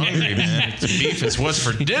 Making me hungry, man. It's beef is what's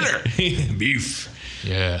for dinner. Beef.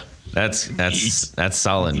 Yeah. That's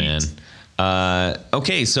solid, man.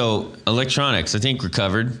 Okay, so electronics, I think we're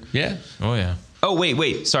covered. Yeah. Oh yeah. Oh,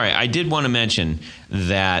 wait. Sorry. I did want to mention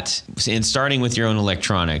that in starting with your own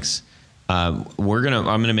electronics, I'm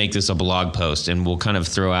going to make this a blog post, and we'll kind of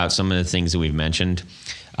throw out some of the things that we've mentioned.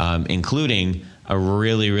 including a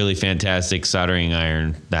really, really fantastic soldering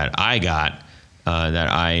iron that I got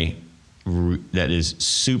that is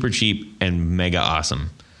super cheap and mega awesome.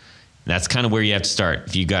 That's kind of where you have to start.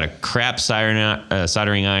 If you got a crap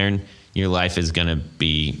soldering iron, your life is going to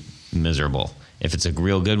be miserable. If it's a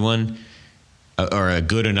real good one, or a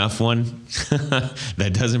good enough one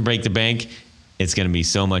that doesn't break the bank, it's going to be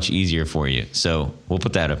so much easier for you. So we'll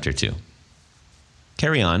put that up there too.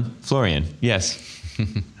 Carry on. Florian, yes.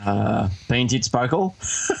 Painted sparkle.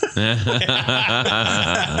 No,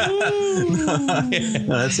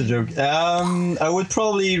 that's a joke. I would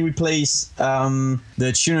probably replace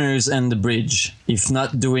the tuners and the bridge, if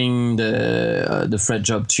not doing the fret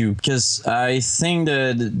job too, because I think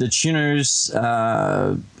the tuners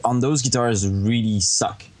on those guitars really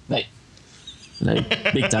suck.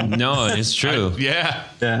 Like big time. No, it's true. Yeah.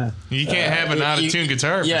 You can't have an out of tune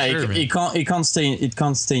guitar. Yeah, for sure, it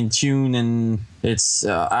can't stay in tune, and it's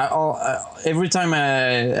every time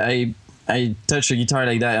I touch a guitar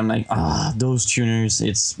like that, I'm like, those tuners.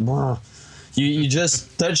 It's you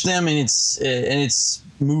just touch them and it's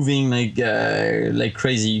moving like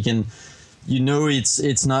crazy.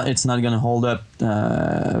 It's not gonna hold up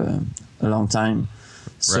a long time.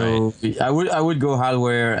 So right. I would go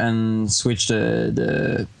hardware and switch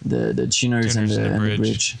the tuners and the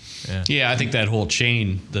bridge. Yeah, I think that whole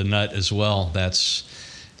chain, the nut as well. That's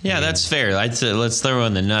fair. Let's throw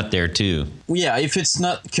in the nut there too. Yeah, if it's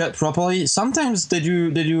not cut properly, sometimes they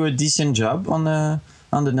do a decent job on the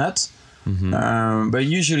nut. Mm-hmm. But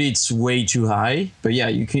usually it's way too high. But yeah,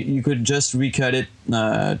 you could just recut it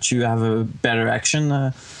to have a better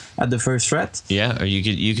action at the first fret. Yeah, or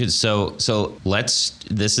you could so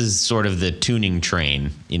this is sort of the tuning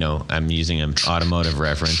train. I'm using an automotive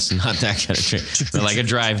reference, not that kind of train, but like a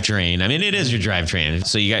drive train. I mean, it is your drive train.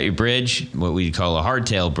 So you got your bridge, what we call a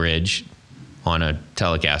hardtail bridge on a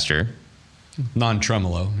Telecaster.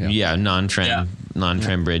 Non-tremolo. Yeah,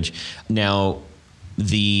 non-trem bridge. Now,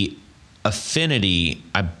 the Affinity,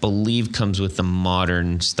 I believe, comes with the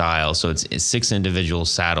modern style. So it's 6 individual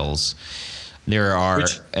saddles. There are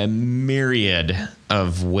a myriad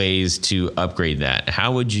of ways to upgrade that.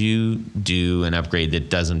 How would you do an upgrade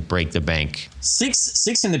that doesn't break the bank?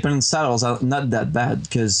 Six independent saddles are not that bad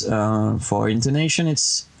because for intonation,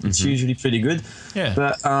 it's usually pretty good. Yeah.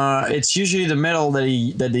 But it's usually the metal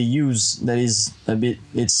that they use that is a bit.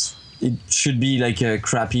 It should be like a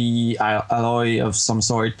crappy alloy of some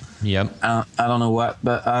sort. Yep. I don't know what,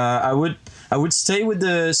 but I would stay with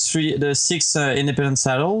the 6 independent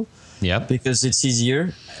saddle. Yep. Because it's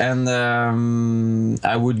easier, and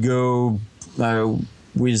I would go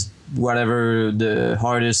with whatever the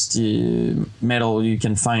hardest metal you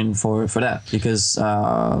can find for that, because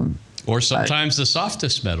or sometimes the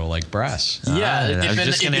softest metal like brass. Yeah, I was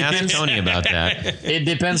just going to ask Tony about that. It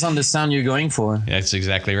depends on the sound you're going for. That's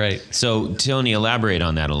exactly right. So Tony, elaborate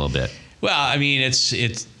on that a little bit. Well, I mean, it's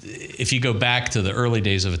if you go back to the early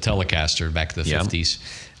days of a Telecaster, back to the 50s.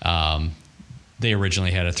 They originally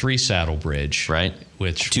had a 3 saddle bridge, right?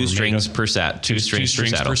 Which two strings per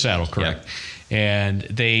saddle, correct? Yep. And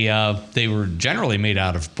they were generally made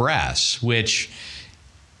out of brass, which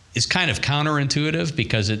is kind of counterintuitive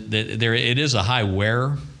because it is a high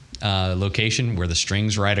wear location where the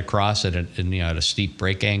strings ride across at a steep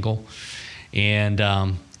break angle, and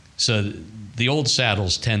so the old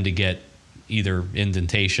saddles tend to get either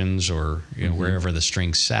indentations or wherever the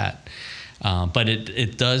strings sat. But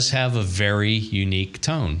it does have a very unique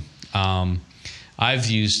tone. I've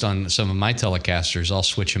used on some of my Telecasters, I'll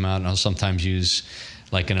switch them out, and I'll sometimes use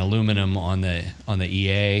like an aluminum on the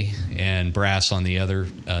EA and brass on the other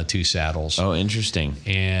 2 saddles. Oh, interesting.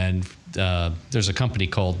 And there's a company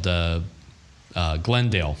called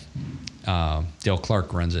Glendale. Dale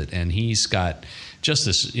Clark runs it, and he's got just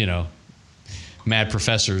this, mad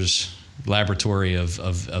professor's laboratory of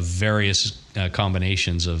various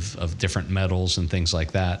combinations of different metals and things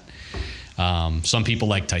like that. Some people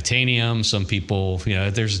like titanium. Some people,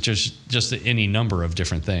 there's just any number of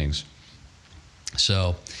different things.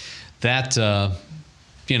 So that,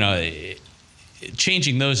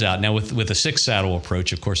 changing those out now with a 6 saddle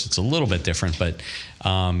approach, of course, it's a little bit different, but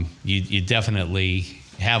you definitely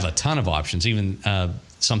have a ton of options. Even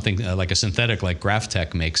something like a synthetic like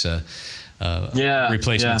Graphtec makes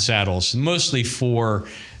replacement saddles, mostly for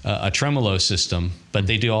a tremolo system, but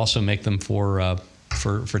they do also make them for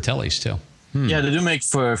tellies too. Yeah, they do make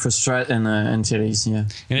for Strat and tellies. Yeah,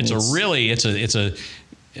 and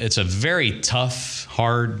it's a very tough,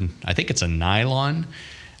 hard. I think it's a nylon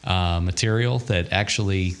material that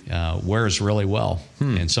actually wears really well.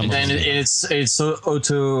 And it's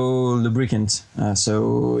auto lubricant,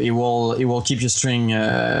 so it will keep your string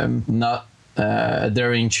not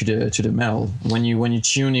adhering to the metal. When you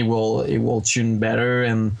tune, it will tune better,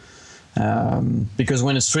 and because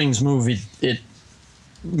when the strings move, it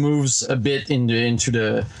moves a bit into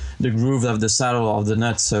the groove of the saddle of the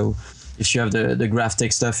nut. So if you have the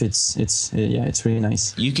Graphtec stuff, it's really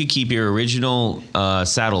nice. You could keep your original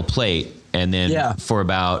saddle plate, and then for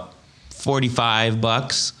about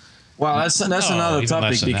 $45. Well, that's another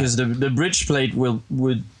topic, because the bridge plate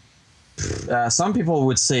would some people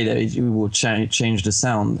would say that it will change the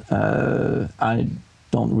sound. I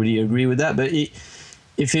don't really agree with that, but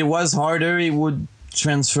if it was harder, it would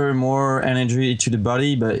transfer more energy to the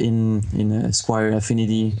body. But in a Squire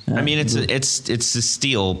Affinity, I mean, it's a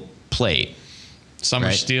steel plate. Some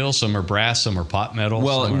are steel, some are brass, some are pot metal.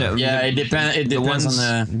 Well, it depends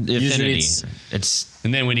on the Affinity.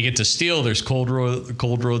 And then when you get to steel, there's cold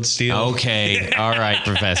road steel. Okay, all right,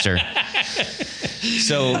 Professor.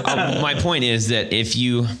 So my point is that if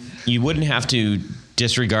you wouldn't have to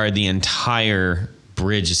disregard the entire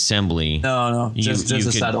bridge assembly. No, just the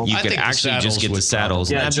saddle. You could actually just get the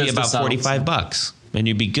saddles. And that'd be about $45, and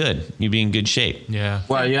you'd be good. You'd be in good shape. Yeah.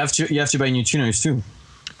 Well, you have to buy new tuners too.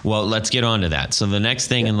 Well, let's get on to that. So the next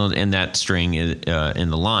thing in that string is in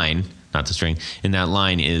the line, not the string, in that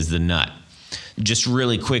line is the nut. Just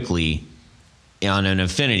really quickly, on an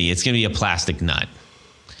Affinity, it's going to be a plastic nut,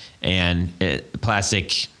 and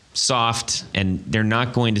plastic, soft, and they're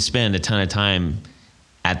not going to spend a ton of time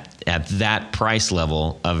at that price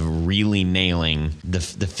level of really nailing the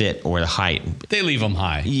fit or the height. They leave them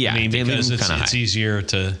high. Yeah, because it's easier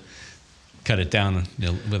to cut it down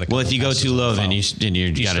with a. Well, if you go too low, then you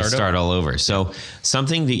got to start all over. So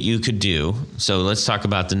something that you could do. So let's talk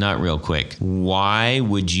about the nut real quick. Why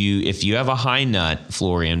would you, if you have a high nut,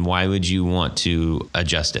 Florian, why would you want to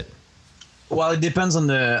adjust it? Well, it depends on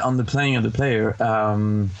the playing of the player.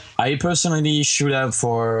 I personally shoot out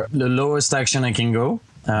for the lowest action I can go,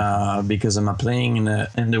 because I'm playing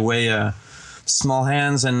in the way small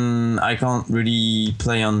hands, and I can't really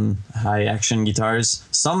play on high action guitars.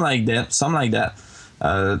 Some like that.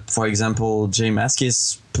 For example, Jay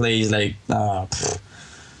Maskis plays like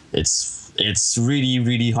it's really,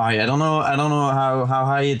 really high. I don't know how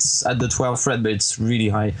high it's at the 12th fret, but it's really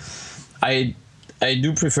high. I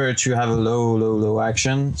do prefer to have a low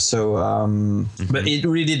action. So, but it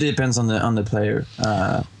really depends on the player.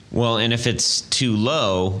 Well, and if it's too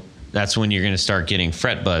low, that's when you're going to start getting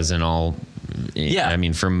fret buzz and all. Yeah, I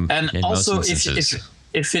mean, and also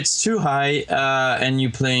if it's too high and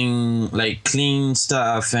you're playing like clean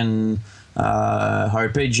stuff and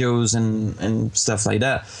arpeggios and stuff like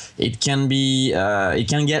that, it can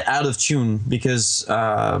get out of tune, because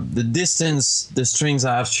the distance the strings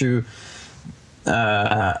have to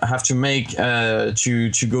make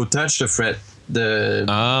to go touch the fret.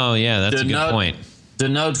 That's a good point. The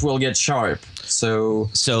note will get sharp. So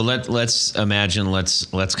let's imagine,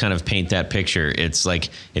 let's kind of paint that picture. It's like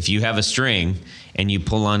if you have a string and you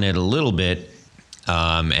pull on it a little bit,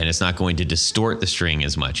 and it's not going to distort the string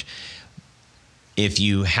as much. If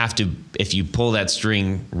you pull that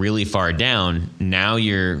string really far down, now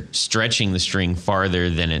you're stretching the string farther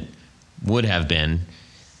than it would have been,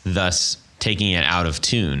 thus taking it out of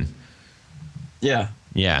tune. Yeah.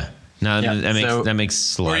 No, that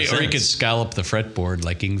makes a lot of sense. Or you could scallop the fretboard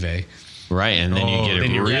like Yngwie. Right, and then you get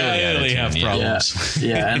it really out of tune. Have problems.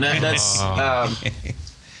 Yeah, and that's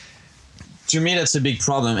to me that's a big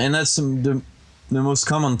problem, and that's the most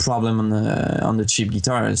common problem on the cheap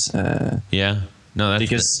guitars. That's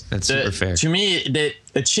super fair. To me,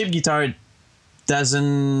 a cheap guitar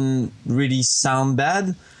doesn't really sound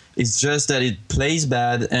bad. It's just that it plays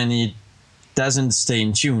bad and it doesn't stay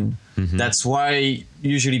in tune. Mm-hmm. That's why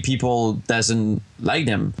usually people doesn't like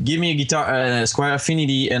them. Give me a guitar, a Squire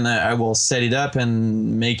Affinity, and I will set it up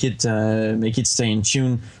and make it stay in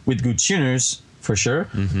tune with good tuners for sure.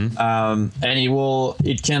 Mm-hmm. And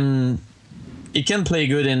it can play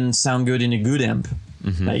good and sound good in a good amp.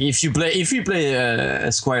 Mm-hmm. Like if you play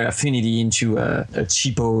a Squire Affinity into a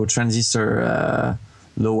cheapo transistor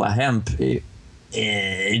low amp,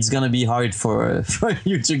 it's gonna be hard for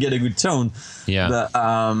you to get a good tone. Yeah. But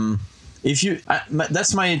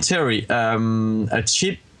that's my theory. A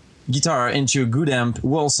cheap guitar into a good amp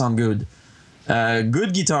will sound good.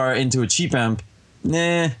 Good guitar into a cheap amp,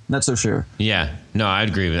 not so sure. Yeah. No, I'd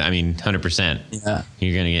agree with that. I mean, 100%. Yeah.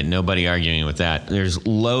 You're going to get nobody arguing with that. There's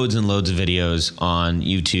loads and loads of videos on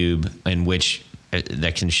YouTube in which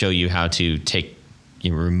that can show you how to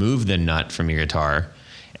remove the nut from your guitar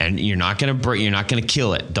and you're not gonna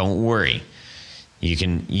kill it. Don't worry.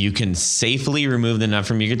 You can safely remove the nut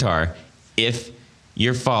from your guitar if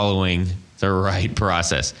you're following the right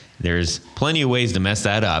process. There's plenty of ways to mess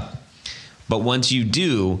that up. But once you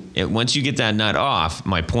get that nut off,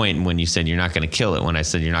 my point when you said you're not going to kill it, when I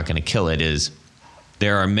said you're not going to kill it, is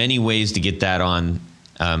there are many ways to get that on.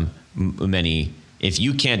 If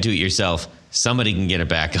you can't do it yourself, somebody can get it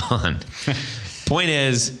back on. Point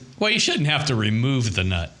is, well, you shouldn't have to remove the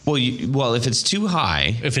nut. Well, if it's too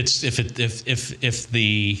high, if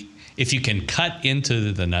you can cut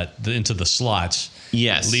into the nut into the slots,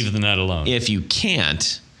 yes, leave the nut alone. If you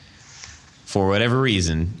can't, for whatever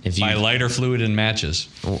reason, buy lighter fluid and matches.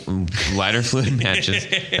 Lighter fluid and matches.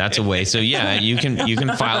 That's a way. So yeah, you can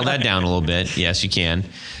file that down a little bit. Yes, you can.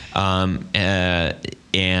 And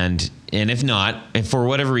if not, if for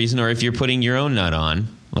whatever reason, or if you're putting your own nut on,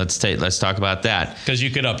 let's talk about that. Because you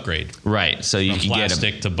could upgrade. Right. So you From could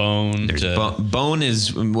plastic get to bone. Bone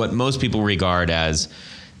is what most people regard as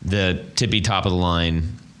the tippy top of the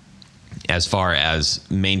line as far as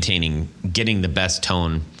getting the best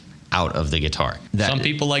tone out of the guitar. Some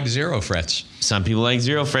people like 0 frets. Some people like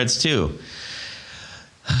 0 frets too.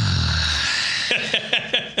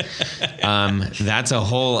 That's a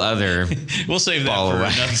whole other. We'll save that for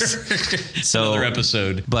another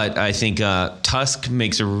episode. But I think Tusk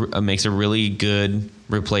makes a really good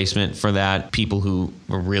replacement for that. People who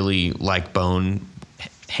really like bone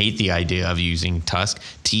hate the idea of using Tusk.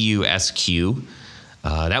 TUSQ.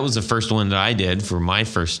 That was the first one that I did for my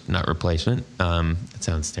first nut replacement. That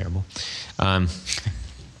sounds terrible. And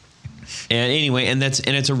anyway, it's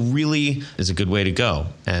a good way to go.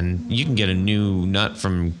 And you can get a new nut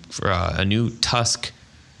from a new Tusk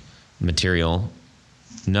material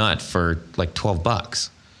nut for like $12.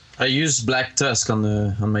 I use black Tusk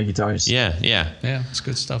on my guitars. Yeah, it's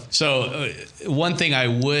good stuff. So one thing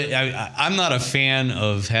I'm not a fan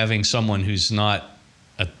of having someone who's not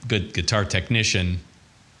a good guitar technician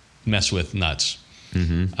mess with nuts.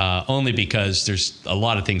 Mm-hmm. Only because there's a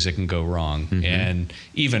lot of things that can go wrong. Mm-hmm. And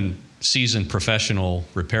even seasoned professional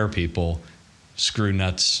repair people screw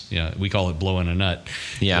nuts. We call it blowing a nut.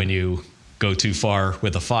 Yeah. When you go too far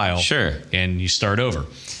with a file. Sure. And you start over.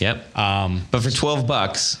 Yep. But for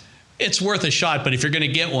 $12, it's worth a shot. But if you're going to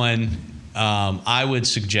get one, I would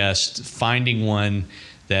suggest finding one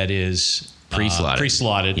that is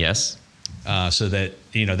pre-slotted. Yes. So that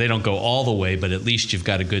they don't go all the way, but at least you've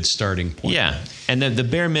got a good starting point. Yeah, and the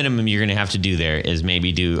bare minimum you're going to have to do there is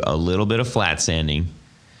maybe do a little bit of flat sanding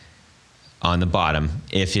on the bottom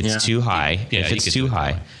if it's too high. Yeah, if it's too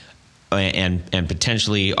high, and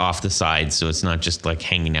potentially off the side, so it's not just like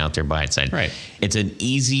hanging out there by its side. Right. It's an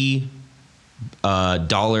easy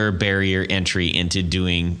dollar barrier entry into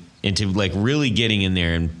like really getting in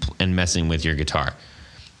there and messing with your guitar.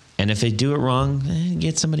 And if they do it wrong,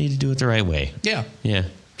 get somebody to do it the right way. Yeah. Yeah.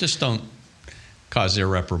 Just don't cause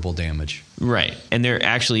irreparable damage. Right. And they're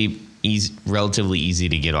actually relatively easy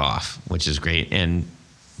to get off, which is great, and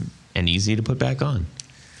easy to put back on.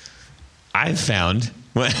 I've found.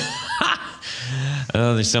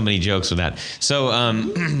 Oh, there's so many jokes with that. So,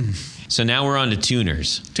 so now we're on to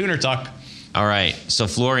tuners. Tuner talk. All right. So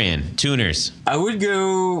Florian, tuners. I would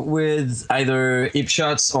go with either hip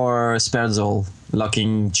shots or Sperzel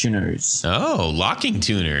locking tuners. Oh, locking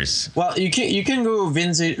tuners. Well, you can go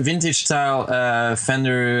vintage style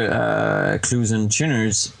Fender Clusen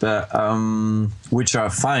tuners, but which are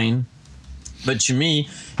fine. But to me,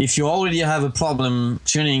 if you already have a problem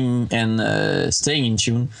tuning and staying in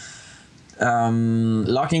tune,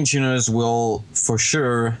 locking tuners will for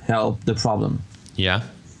sure help the problem. Yeah.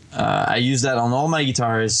 I use that on all my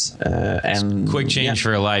guitars. And quick change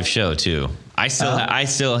for a live show too. I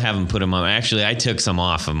still haven't put them on. Actually, I took some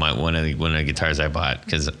off of one of the guitars I bought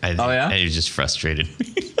because I was just frustrated.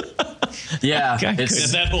 Yeah,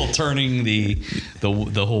 it's that whole turning the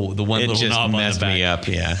one little knob on the back. It just messed me up.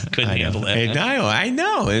 Yeah, couldn't handle that. I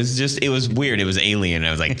know. It was weird. It was alien.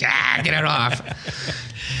 I was like, get it off.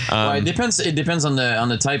 Well, it depends on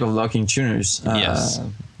the type of locking tuners. Yes.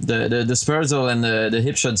 The Sperzel and the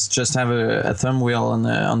hip shots just have a thumb wheel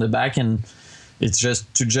on the back, and it's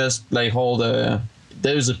just to like hold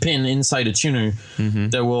there's a pin inside the tuner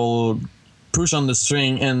that will push on the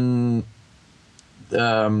string and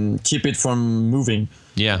keep it from moving.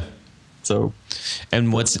 Yeah. So,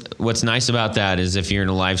 and what's nice about that is if you're in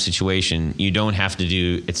a live situation, you don't have to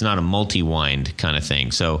do. It's not a multi-wind kind of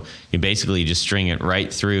thing. So you basically just string it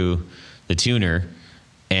right through the tuner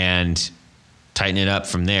and tighten it up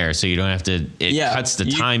from there, so you don't have to. It cuts the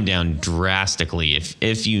time down drastically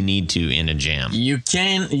if you need to in a jam. You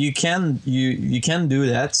can do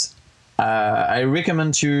that. I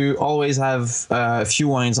recommend to always have a few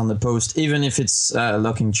wines on the post, even if it's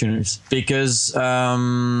locking tuners, because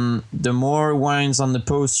the more wines on the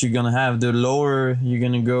post you're gonna have, the lower you're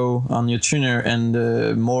gonna go on your tuner, and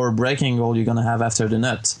the more breaking angle you're gonna have after the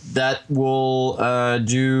nut. That will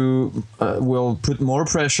will put more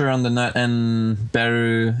pressure on the nut and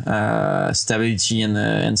better stability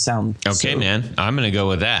and sound. Okay, So- man, I'm gonna go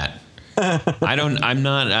with that. I'm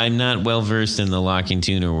not well versed in the locking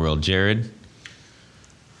tuner world. Jared?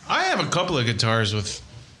 I have a couple of guitars with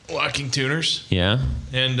locking tuners, Yeah.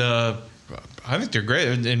 and I think they're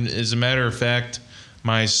great. And as a matter of fact,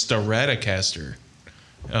 my Stratocaster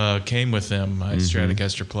came with them. My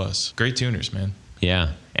Stratocaster Plus, great tuners, man. Yeah.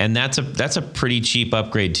 And that's a pretty cheap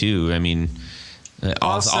upgrade too. I mean,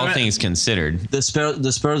 all things considered. The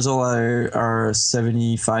Spurs are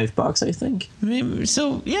 $75, I think. Maybe,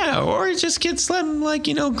 so yeah, or just get some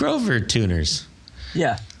Grover tuners.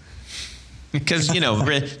 Yeah. Because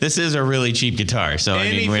this is a really cheap guitar. So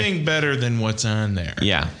Anything better than what's on there.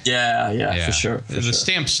 Yeah. Yeah, for sure. The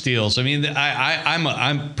stamped steels. I mean,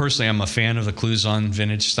 I'm personally a fan of the Cluzon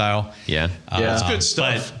vintage style. Yeah. It's good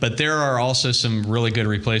stuff. But there are also some really good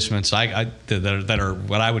replacements that are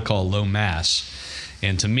what I would call low mass,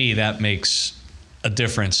 and to me that makes a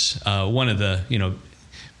difference. One of the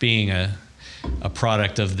being a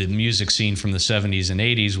product of the music scene from the 70s and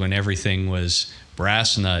 80s when everything was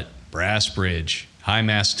brass nut, brass bridge, high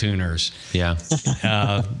mass tuners. Yeah.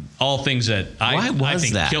 All things that Why was I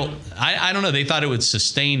think that? killed. I don't know. They thought it would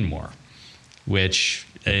sustain more, which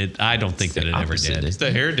I don't think that it ever did. It's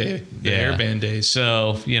the hair day, hairband days.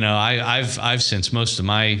 So I've since most of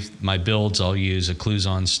my builds I'll use a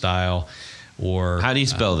Cluzon style or How do you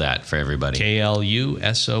spell that for everybody?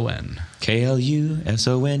 KLUSON.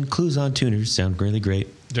 KLUSON. Cluzon tuners sound really great.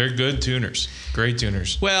 They're good tuners, great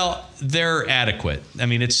tuners. Well, they're adequate. I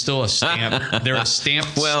mean, it's still a stamp. They're a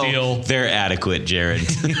stamped steel. They're adequate, Jared.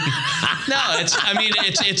 No,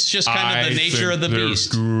 it's just kind of the nature of the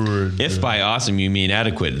beast. If by awesome you mean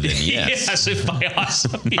adequate, then yes. Yes, if by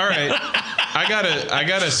awesome. All right, I got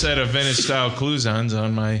a set of vintage style Cluzons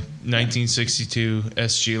on my 1962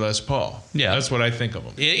 SG Les Paul. Yeah. That's what I think of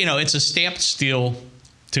them. It's a stamped steel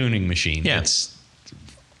tuning machine. Yeah.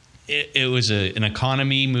 It was an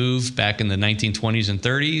economy move back in the 1920s and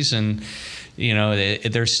 30s, and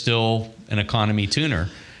there's still an economy tuner.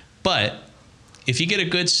 But if you get a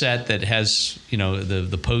good set that has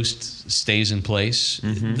the post stays in place,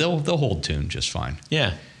 they'll hold tune just fine.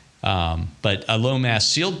 Yeah. But a low mass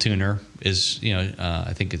sealed tuner is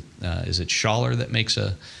I think is it Schaller that makes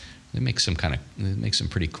some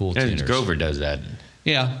pretty cool tuners. Grover does that.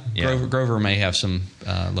 Yeah. Grover may have some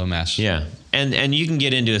low mass. Yeah. And you can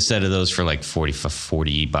get into a set of those for like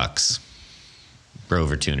 $40.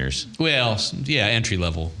 Grover tuners. Well, yeah, entry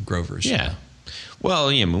level Grovers. Yeah.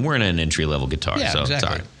 Well, yeah, we're in an entry level guitar, Yeah, so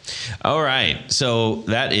exactly. it's all right. So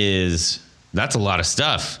that's a lot of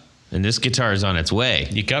stuff. And this guitar is on its way.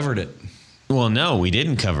 You covered it. Well, no, we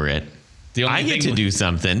didn't cover it. I get to do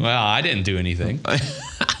something. Well, I didn't do anything.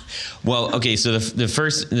 Well, okay, so the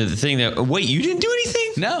thing that... Wait, you didn't do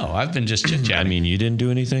anything? No, I've been just chit-chatting. I mean, you didn't do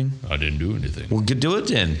anything? I didn't do anything. Well, do it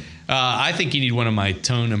then. I think you need one of my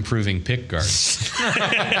tone-improving pick guards. No,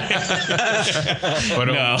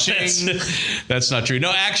 that's not true.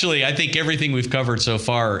 No, actually, I think everything we've covered so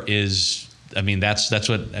far is... I mean, that's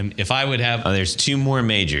what... if I would have... Oh, there's two more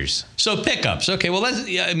majors. So pickups. Okay, well,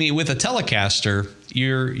 with a Telecaster,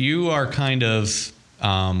 you are kind of...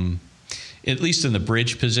 at least in the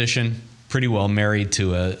bridge position, pretty well married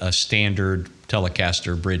to a standard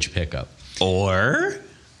Telecaster bridge pickup. Or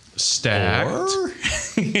Stacked.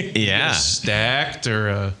 yeah, Stacked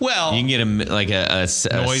or Well, you can get a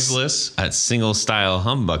noiseless. a single style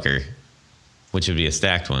humbucker, which would be a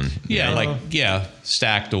stacked one.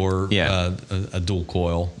 stacked or a dual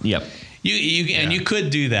coil. Yep. You could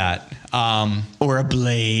do that. Or a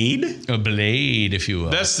blade. A blade, if you will.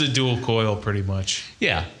 That's the dual coil, pretty much.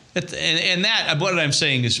 Yeah. And that, what I'm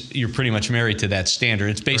saying is you're pretty much married to that standard.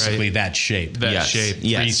 It's basically that shape. That shape.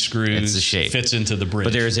 Yes. 3 screws. It's the shape. Fits into the bridge.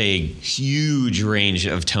 But there's a huge range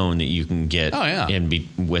of tone that you can get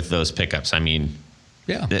with those pickups. I mean,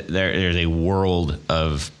 there's a world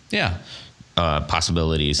of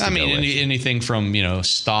possibilities. Anything from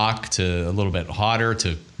stock to a little bit hotter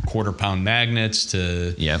to quarter-pound magnets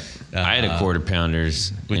to I had a quarter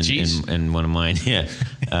pounders in one of mine. Yeah,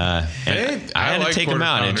 I had to take them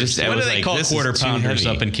out. What do they call quarter pounders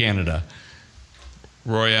up in Canada?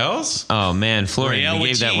 Royales? Oh man, Florian, Royale we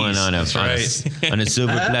gave with that one cheese. on a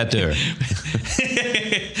silver platter.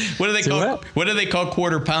 What do they call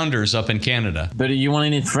quarter pounders up in Canada? But you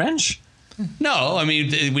want it in French? No, I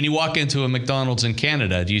mean, when you walk into a McDonald's in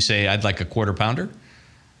Canada, do you say, I'd like a quarter pounder?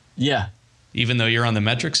 Yeah. Even though you're on the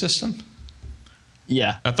metric system?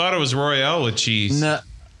 Yeah. I thought it was Royale with cheese. No.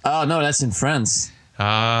 Oh, no, that's in France.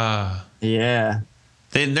 Ah. Yeah.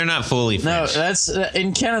 They're not fully No, French. that's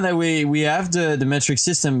in Canada. We have the metric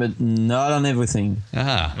system, but not on everything.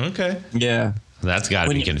 Ah. Okay. Yeah. That's got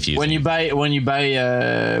to be confusing. When you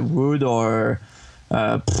buy wood or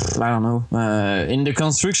I don't know, in the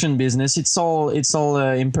construction business, it's all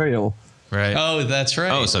imperial. Right. Oh, that's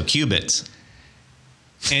right. Oh, so cubits.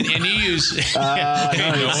 And you use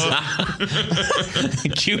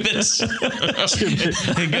cubits.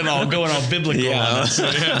 going all biblical on us.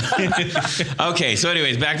 Okay, so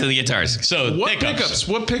anyways, back to the guitars. So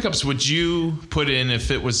What pickups would you put in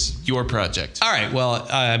if it was your project? All right. Well,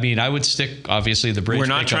 I mean, I would stick, obviously, the bridge. We're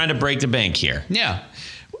not pickup. trying to break the bank here. Yeah.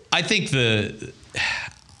 I think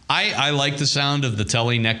I like the sound of the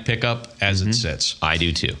Tele neck pickup as it sits. I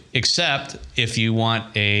do too. Except if you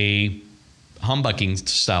want a humbucking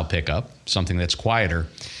style pickup, something that's quieter.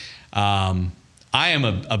 I am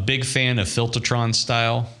a big fan of Filtertron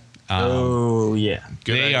style. Oh yeah.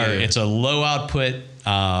 Good idea. It's a low output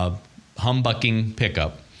humbucking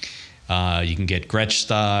pickup. You can get Gretsch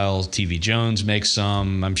style. TV Jones makes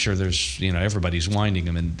some. I'm sure there's everybody's winding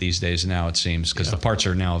them in these days now, it seems, because the parts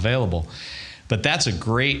are now available. But that's a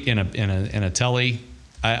great in a Tele.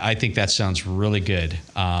 I think that sounds really good.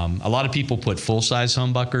 A lot of people put full-size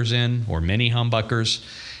humbuckers in or mini humbuckers,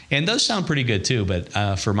 and those sound pretty good too.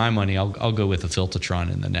 But for my money, I'll go with a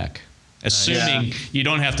Filtertron in the neck, assuming you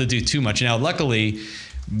don't have to do too much. Now, luckily,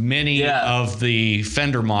 many of the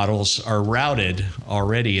Fender models are routed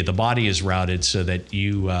already. The body is routed so that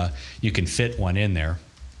you can fit one in there,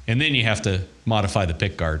 and then you have to modify the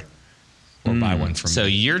pick guard or buy one from. So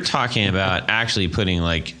me. you're talking about actually putting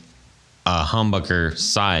like a humbucker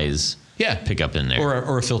size pickup in there,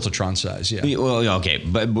 or a Filtertron size, Well, okay,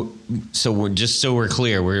 but so we're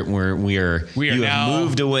clear, we are you now have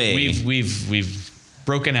moved away. We've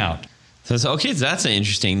broken out. So that's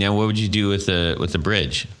interesting. Now, what would you do with the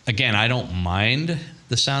bridge? Again, I don't mind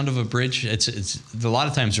the sound of a bridge. It's a lot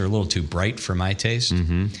of times they're a little too bright for my taste.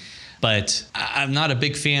 Mm-hmm. But I'm not a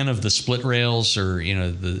big fan of the split rails or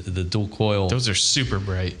the dual coil. Those are super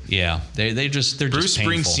bright. Yeah, they're Bruce just painful.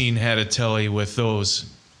 Springsteen had a Tele with those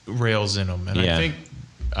rails in them, and I think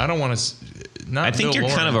I don't want to. Not. I think Bill you're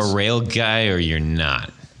kind of Lawrence. a rail guy, or you're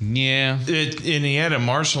not. Yeah. And he had a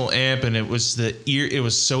Marshall amp, and it was It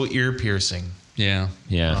was so ear piercing. Yeah.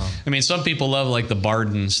 Yeah. I mean, some people love like the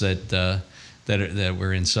Bardens that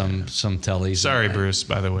were in some Teles. Sorry, Bruce.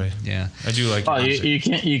 By the way. Yeah. I do like. Oh,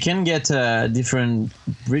 you can get a different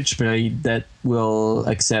bridge blade that will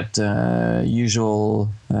accept usual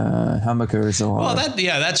humbuckers or. Well,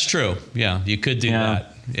 that's true. Yeah, you could do that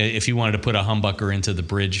if you wanted to put a humbucker into the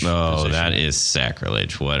bridge. Oh, position. that is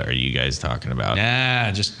sacrilege. What are you guys talking about?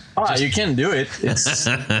 Nah, just you can do it. It's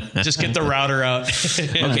just get the router out.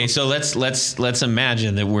 Okay, so let's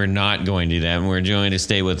imagine that we're not going to do that, and we're going to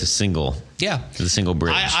stay with the single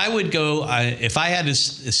bridge. I would go if I had to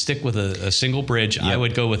stick with a single bridge. I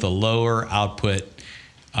would go with a lower output,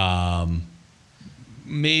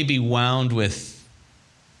 maybe wound with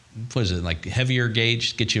what is it, like heavier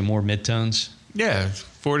gauge, get you more midtones. Yeah,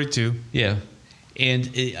 42. Yeah, and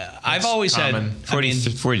I've always common. had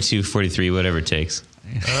 42, 43, whatever it takes.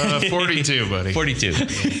 42, buddy. 42.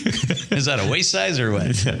 Is that a waist size or what?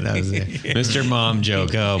 That was it. Mr. Mom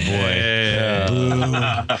joke. Oh boy.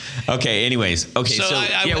 Okay. Anyways. Okay. So,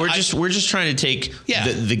 we're just trying to take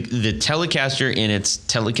the Telecaster in its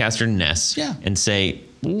Telecaster-ness and say,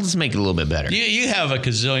 let's make it a little bit better. You have a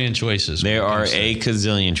gazillion choices. There are a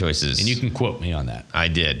gazillion choices, and you can quote me on that. I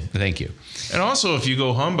did. Thank you. And also, if you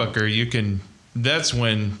go humbucker, you can. That's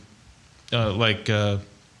when,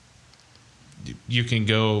 you can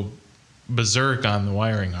go berserk on the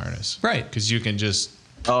wiring harness, right? Because you can just.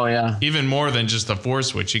 Oh yeah. Even more than just a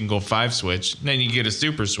 4-switch, you can go 5-switch. Then you get a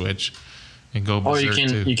super switch, and go berserk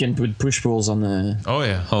too. You can put push pulls on the. Oh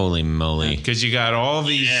yeah. Holy moly! Because you got all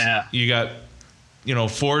these. Yeah. You got,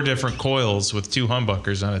 4 different coils with 2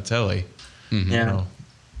 humbuckers on a Tele. Mm-hmm. Yeah.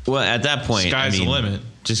 Well, at that point, sky's the limit.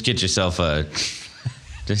 Just get yourself a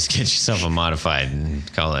modified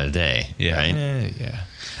and call it a day. Yeah. Right? Yeah.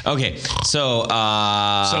 Okay, so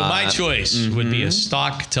my choice would be a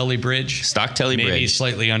stock Tele bridge, maybe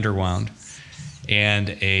slightly underwound,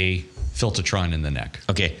 and a Filtertron in the neck.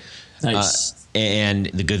 Okay, Nice. And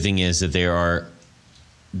the good thing is that there are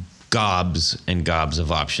gobs and gobs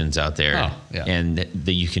of options out there, and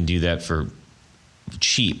that you can do that for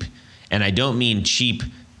cheap. And I don't mean cheap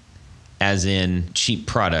as in cheap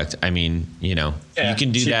product. I mean, you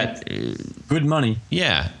can do cheap. that. Good money.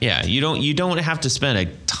 Yeah. You don't have to spend a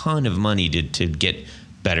ton of money to get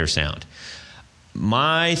better sound.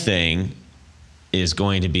 My thing is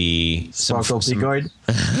going to be Sparkle Pickguard.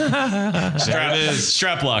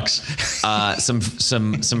 Strap locks.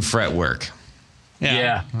 some fret work.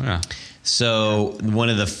 Yeah. So one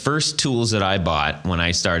of the first tools that I bought when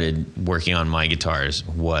I started working on my guitars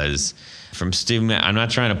was from Stu Mac. I'm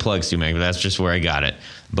not trying to plug Stu Mac, but that's just where I got it.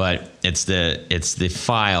 But it's the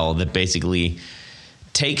file that basically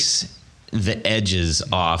takes the edges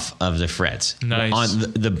off of the frets. Nice. On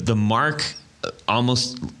the mark,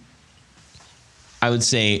 almost, I would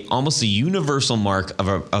say almost the universal mark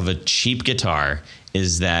of a cheap guitar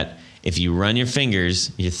is that if you run your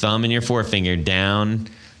fingers, your thumb and your forefinger down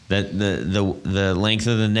the length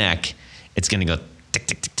of the neck, it's going to go tick,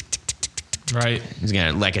 tick, tick, tick, tick, tick, tick, tick. Right. It's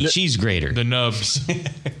going to like a cheese grater. The nubs.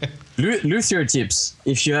 Luthier tips.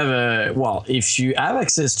 If you have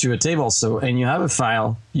access to a table saw and you have a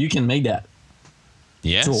file, you can make that.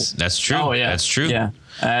 Yes, tool. that's true. Oh yeah, that's true. Yeah,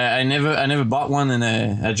 I never bought one, and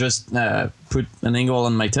I just put an angle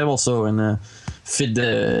on my table saw and fit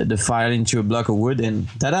the file into a block of wood, and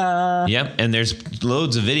ta-da! Yep, and there's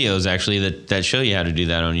loads of videos actually that show you how to do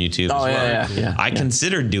that on YouTube as well. Yeah. I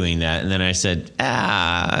considered doing that, and then I said,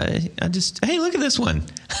 hey, look at this one.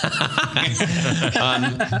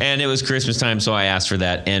 And it was Christmas time, so I asked for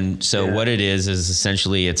that. And so what it is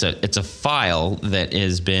essentially it's a file that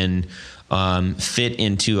has been fit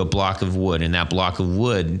into a block of wood, and that block of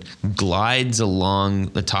wood glides along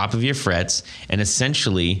the top of your frets and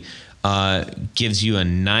essentially gives you a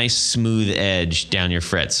nice smooth edge down your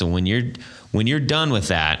frets. So when you're done with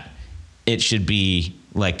that, it should be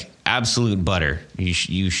like absolute butter.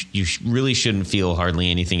 You really shouldn't feel hardly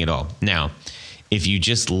anything at all. Now, if you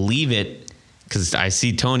just leave it, because I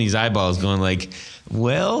see Tony's eyeballs going like,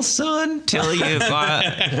 well, son, tell you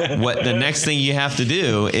what the next thing you have to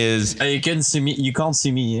do is you can't see me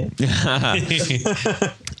yet.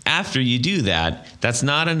 After you do that, that's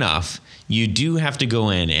not enough. You do have to go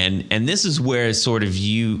in, and this is where sort of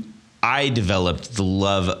I developed the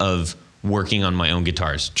love of working on my own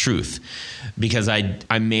guitars. Truth, because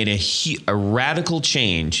I made a radical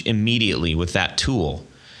change immediately with that tool,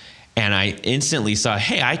 and I instantly saw,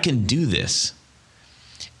 hey, I can do this.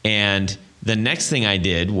 And the next thing I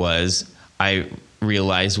did was I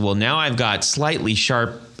realized, well, now I've got slightly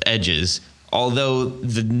sharp edges, although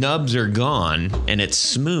the nubs are gone and it's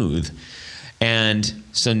smooth. And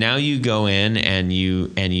so now you go in and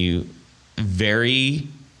you vary.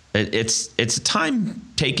 It's a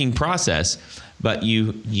time-taking process, but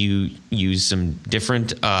you use some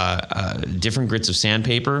different grits of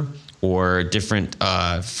sandpaper or different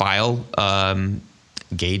file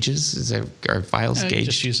gauges. Is there are files gauge?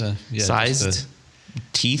 Just use sized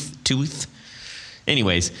tooth.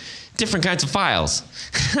 Anyways, different kinds of files.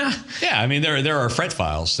 Yeah, I mean there are fret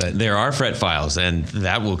files There are fret files, and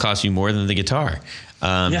that will cost you more than the guitar.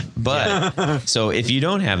 But so if you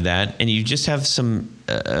don't have that, and you just have some,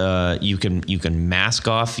 you can mask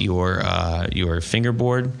off your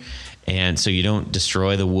fingerboard, and so you don't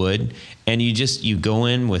destroy the wood, and you go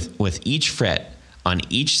in with each fret on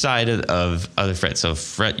each side of the fret. So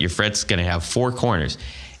your fret's going to have 4 corners,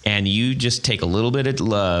 and you just take a little bit of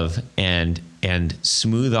love and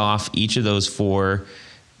smooth off each of those 4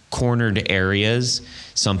 cornered areas.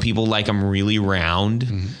 Some people like them really round.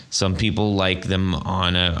 Mm-hmm. Some people like them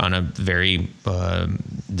on a very on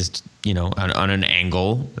an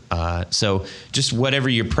angle. So just whatever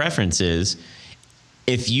your preference is,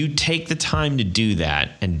 if you take the time to do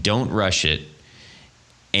that and don't rush it,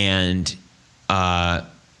 and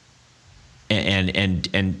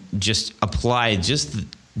just apply just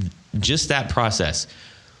that process,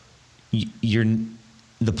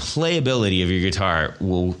 the playability of your guitar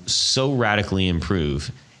will so radically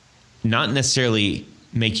improve. Not necessarily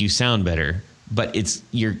make you sound better, but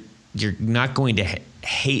you're not going to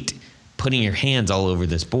hate putting your hands all over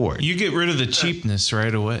this board. You get rid of the cheapness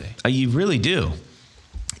right away. You really do.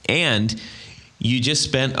 And you just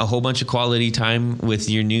spent a whole bunch of quality time with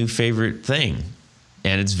your new favorite thing.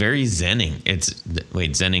 And it's very zenning.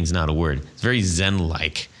 Zenning's not a word. It's very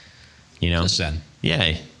zen-like. Just zen.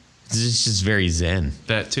 Yeah. It's just very zen.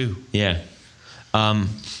 That too. Yeah.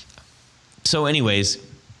 So anyways,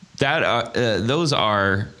 those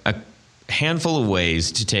are a handful of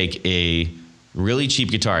ways to take a really cheap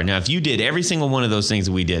guitar. Now, if you did every single one of those things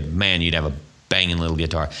that we did, man, you'd have a banging little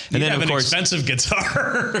guitar. And then, of course, expensive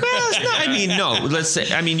guitar. Well, it's not, no. Let's say,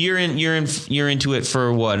 you're into it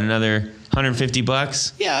for what, another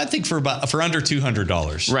 $150. Yeah, I think for under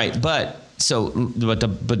 $200. Right, but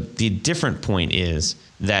the different point is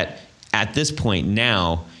that at this point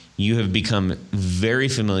now you have become very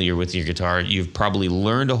familiar with your guitar. You've probably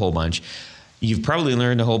learned a whole bunch. You've probably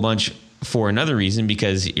learned a whole bunch for another reason,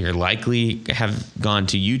 because you're likely have gone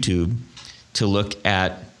to YouTube to look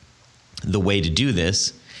at the way to do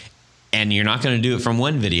this, and you're not going to do it from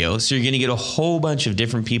one video. So you're going to get a whole bunch of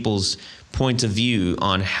different people's points of view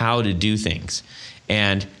on how to do things.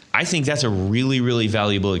 And I think that's a really, really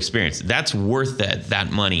valuable experience. That's worth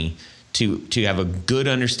that money to have a good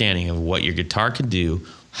understanding of what your guitar can do,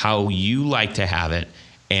 how you like to have it,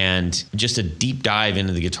 and just a deep dive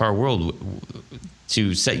into the guitar world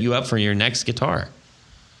to set you up for your next guitar.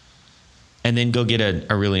 And then go get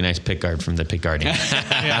a really nice pickguard from the Pickguardian.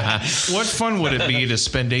 Yeah. What fun would it be to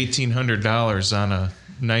spend $1,800 on a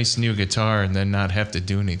nice new guitar and then not have to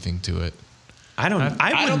do anything to it? I don't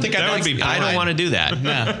think that would be. I don't want to do that.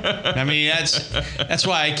 No. I mean, that's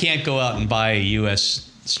why I can't go out and buy a U.S.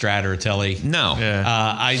 Strat or Tele. No.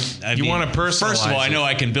 Yeah. You want to personalize. First of all, I know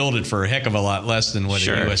I can build it for a heck of a lot less than what a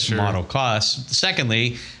U.S. Sure. model costs.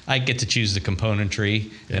 Secondly, I get to choose the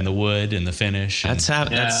componentry and the wood and the finish. That's half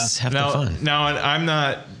the fun. Now, I'm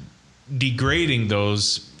not degrading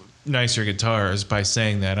those nicer guitars by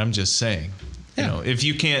saying that. I'm just saying, you know, if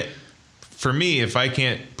you can't, for me, if I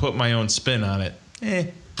can't put my own spin on it,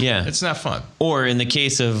 yeah, it's not fun. Or in the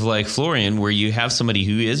case of like Florian, where you have somebody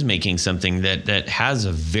who is making something that has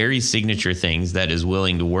a very signature things that is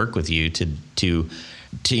willing to work with you to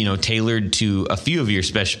you know, tailored to a few of your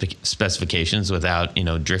specifications without, you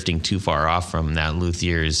know, drifting too far off from that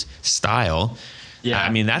luthier's style. Yeah, I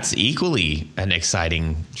mean, that's equally an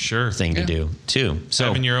exciting thing to do too. So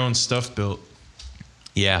having your own stuff built.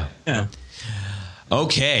 Yeah.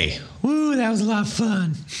 Okay. Woo, that was a lot of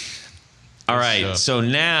fun. All right, so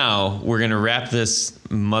now we're going to wrap this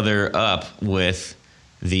mother up with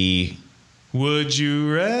the Would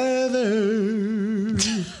You Rather.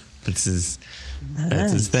 That's his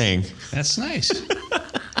thing. That's nice.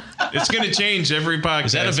 It's going to change every podcast.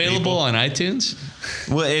 Is that available on iTunes?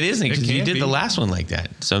 Well, it isn't, because you did the last one like that.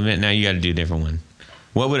 So now you got to do a different one.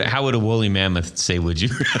 How would a woolly mammoth say, would you?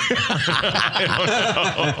 I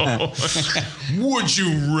don't know. Would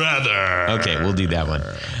you rather? Okay, we'll do that one.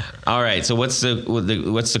 All right, so what's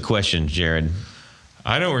the question, Jared?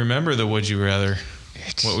 I don't remember the would you rather,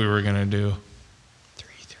 what we were going to do.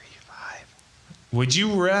 335. Would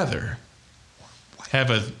you rather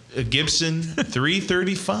have a Gibson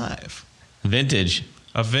 335? Vintage.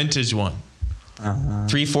 A vintage one.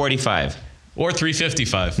 345. Or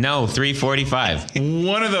 355. No, 345.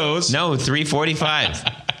 One of those. No, 345.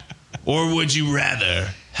 Or would you rather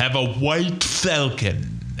have a white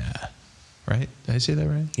Falcon? Right? Did I say that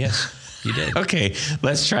right? Yes, you did. Okay,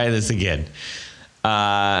 let's try this again.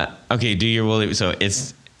 Okay, do your woolly. So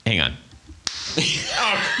it's. Hang on.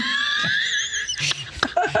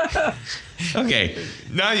 Okay.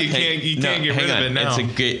 Now you can't get rid of it now.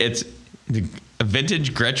 It's a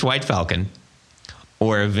vintage Gretsch White Falcon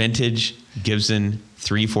or a vintage Gibson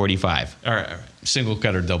 345. All right. Single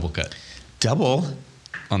cut or double cut? Double?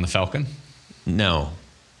 On the Falcon? No,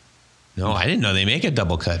 I didn't know they make a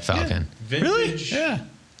double cut Falcon. Yeah. Vintage? Yeah.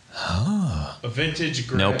 Oh. A vintage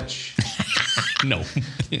Gretsch. No.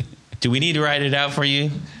 Do we need to write it out for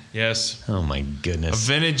you? Yes. Oh my goodness. A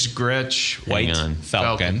vintage Gretsch White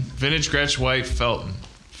Falcon. Vintage Gretsch White Falcon.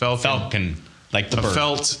 Falcon. Like the bird.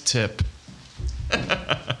 Felt tip.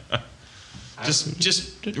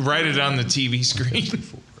 Just write it on the TV screen.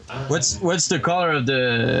 What's the color of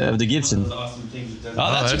the Gibson? Oh,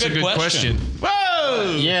 that's a good question.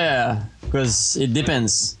 Whoa! Yeah, because it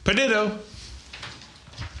depends. Potato.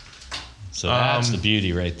 So that's the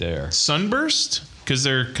beauty right there. Sunburst? Because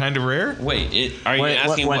they're kind of rare? Wait, are you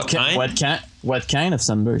asking what kind? What kind of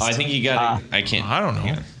sunburst? I think you got I can't. I don't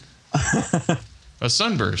know. A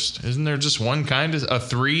sunburst. Isn't there just one kind? A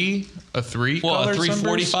three Well, color a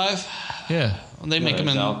 345? sunburst? Yeah. Well, they make them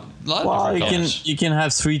in a lot of Well, different colors. you can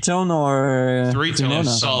have three-tone or Three-tone Cremona.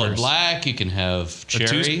 Solid sunburst. black. You can have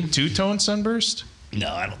cherry. Two-tone sunburst?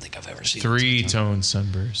 No, I don't think I've ever seen Three-tone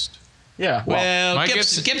sunburst. Yeah. Well, my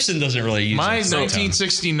Gibson doesn't really use My it.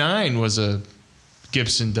 1969 was a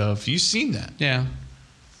Gibson Dove. You've seen that. Yeah.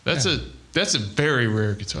 That's a very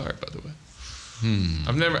rare guitar, by the way.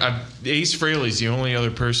 Ace Frehley's the only other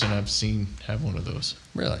person I've seen have one of those.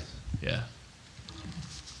 Really? Yeah.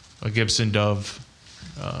 A Gibson Dove.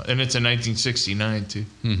 And it's a 1969 too.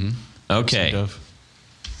 Mm-hmm. Okay. Gibson Dove.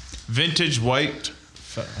 Vintage white.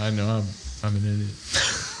 I know I'm an idiot.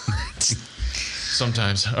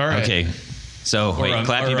 Sometimes. All right. Okay. So wait,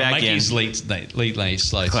 clap you back in. Mikey's late night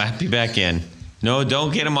slice. Clap you back in. No,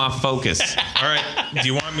 don't get him off focus. All right. Do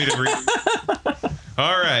you want me to read?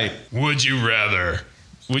 All right. Would you rather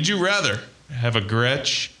have a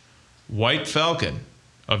Gretsch White Falcon,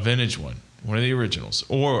 a vintage one of the originals,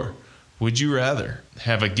 or would you rather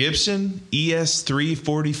have a Gibson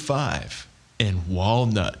ES345 in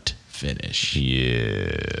walnut finish?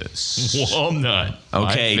 Yes. Walnut.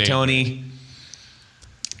 Okay, Tony.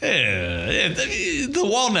 The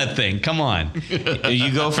walnut thing. Come on.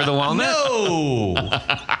 You go for the walnut? No.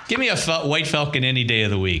 Give me a White Falcon any day of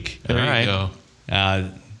the week. There you go.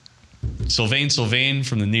 Sylvain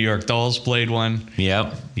from the New York Dolls played one.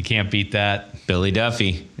 Yep. You can't beat that. Billy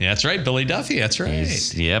Duffy. Yeah, that's right. Billy Duffy. That's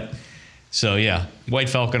right. Yep. So, yeah, White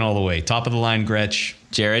Falcon all the way. Top of the line, Gretsch.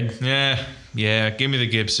 Jared? Yeah. Give me the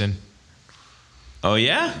Gibson. Oh,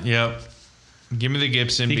 yeah? Yep. Give me the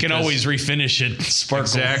Gibson. He can always refinish it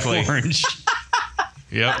sparkle orange.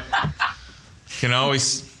 Yep. Can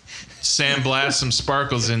always sandblast some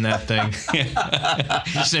sparkles in that thing.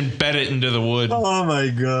 Just embed it into the wood. Oh my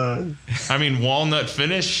god. I mean, walnut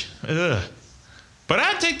finish. Ugh. But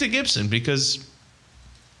I'd take the Gibson because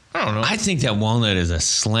I don't know. I think that walnut is a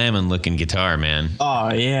slamming looking guitar, man.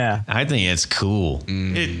 Oh yeah. I think it's cool.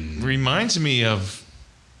 It reminds me of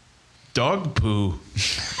dog poo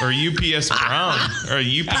or UPS brown or a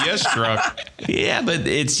UPS truck. Yeah, but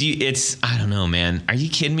it's I don't know, man. Are you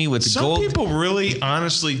kidding me with Some gold? people really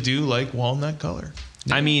honestly do like walnut color.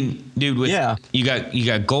 I mean, dude, you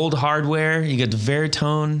got gold hardware, you got the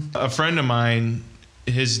Veritone. A friend of mine,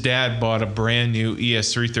 his dad bought a brand new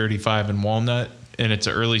ES335 in walnut, and it's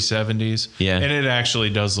early 70s. Yeah. And it actually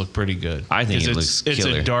does look pretty good. I think it it's looks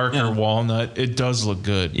killer. It's a darker walnut. It does look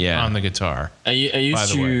good on the guitar. I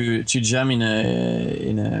used to jam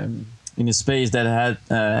in a space that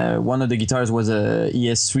had one of the guitars was a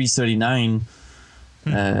ES339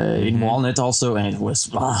 in walnut also, and it was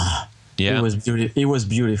it was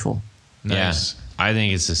beautiful. Nice. Yeah. I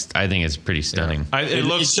think it's pretty stunning. Yeah.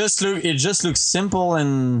 It just looks simple,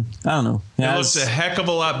 and I don't know. It looks a heck of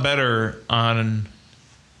a lot better on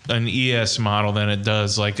an ES model than it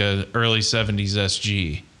does like a early 70s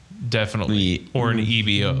SG, definitely, or an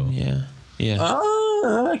EBO. Yeah.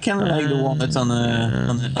 I kind of like the walnut on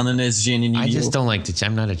an SG and an EBO. I just don't like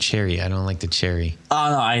I'm not a cherry. I don't like the cherry. Oh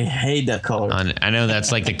no, I hate that color. I know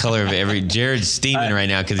that's like the color of every. Jared's steaming right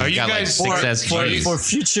now because he's got like 6 SGs. For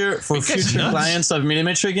future clients of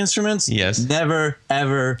Millimetric instruments. Yes. Never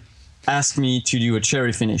ever ask me to do a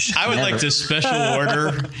cherry finish. I would like to special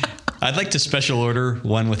order. I'd like to special order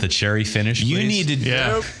one with a cherry finish. You please. need to.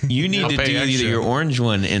 Yeah. You need to do either your orange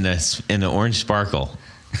one in the orange sparkle.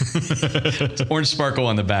 Orange sparkle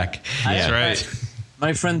on the back. That's right.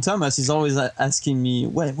 My friend Thomas is always asking me,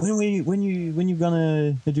 when you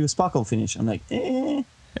gonna do a sparkle finish? I'm like,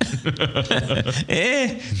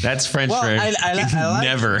 That's French for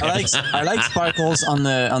never. I like sparkles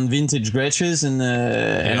on vintage Gretches and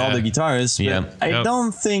all the guitars, but I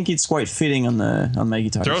don't think it's quite fitting on my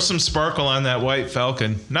guitar. Throw some sparkle on that White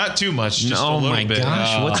Falcon. Not too much, just a little bit. Oh my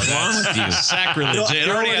gosh, what's wrong with you? Sacrilege. It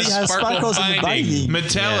already has sparkles on the binding. binding.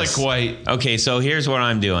 Metallic white. Okay, so here's what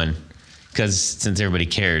I'm doing. Because since everybody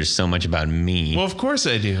cares so much about me. Well, of course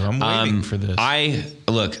I do. I'm waiting for this. I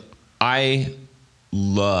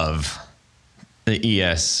love the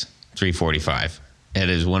ES345. It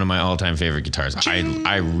is one of my all-time favorite guitars.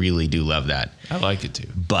 I really do love that. I like it too.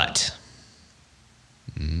 But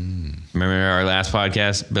remember our last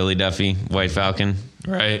podcast, Billy Duffy, White Falcon?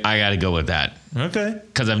 Right. I got to go with that Okay.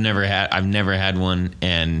 because I've never had one,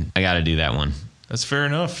 and I got to do that one. That's fair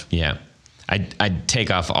enough. Yeah. I'd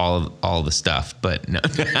take off all the stuff, but no.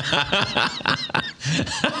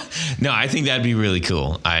 No, I think that'd be really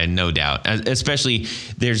cool. No doubt. Especially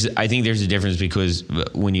I think there's a difference because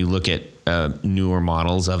when you look at newer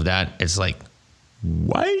models of that, it's like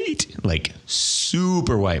white, like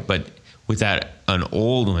super white. But with that, an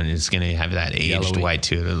old one, it's going to have that aged Yellowy. white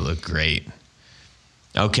too. It'll look great.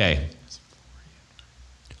 Okay.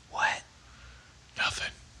 What?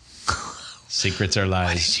 Nothing. Secrets are Why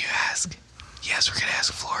lies. did you ask? Yes, we're going to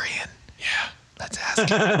ask Florian. Yeah. Let's ask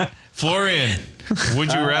him. Florian,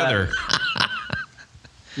 would you rather?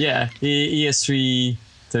 Yeah,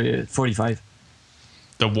 ES345.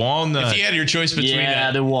 The walnut. If you had your choice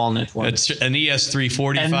between The walnut one. it's an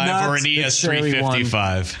ES345 And not or an the cherry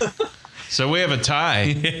ES355. So we have a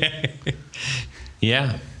tie.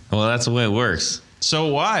 Yeah. Well, that's the way it works. So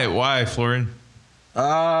why, Florian?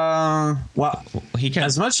 Well, He can.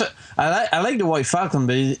 as much I like the White Falcon,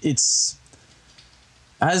 but it's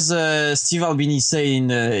As Steve Albini say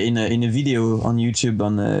in a video on YouTube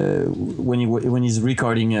on when he's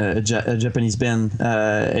recording a Japanese band,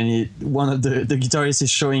 and one of the guitarists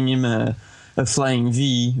is showing him a flying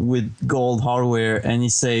V with gold hardware, and he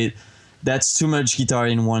said, "That's too much guitar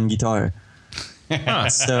in one guitar."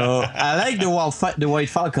 So I like the White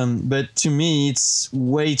Falcon, but to me it's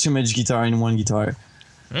way too much guitar in one guitar.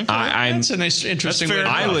 Okay. That's an interesting way to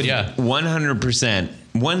I would 100%,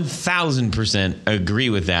 1000% agree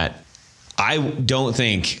with that. I don't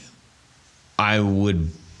think I would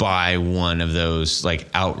buy one of those like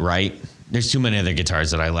outright. There's too many other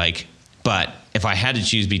guitars that I like. But if I had to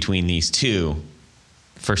choose between these two,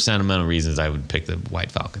 for sentimental reasons, I would pick the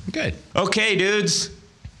White Falcon. Good. Okay, dudes.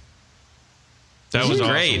 That was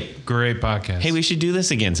great. Awesome. Great podcast. Hey, we should do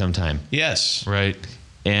this again sometime. Yes. Right.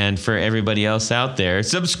 And for everybody else out there,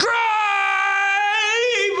 subscribe!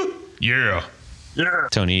 Yeah.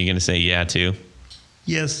 Tony, you going to say yeah too?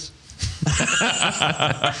 Yes.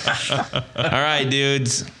 All right,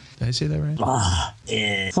 dudes. Did I say that right?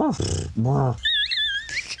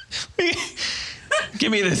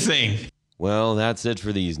 Give me this thing. Well, that's it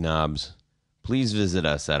for these knobs. Please visit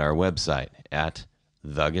us at our website at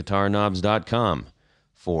theguitarknobs.com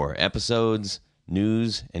for episodes,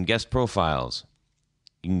 news, and guest profiles.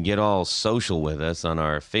 You can get all social with us on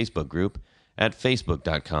our Facebook group at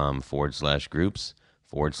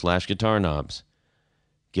facebook.com/groups/guitarknobs.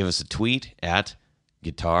 Give us a tweet at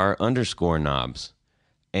guitar_knobs.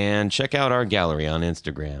 And check out our gallery on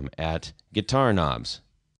Instagram at guitarknobs.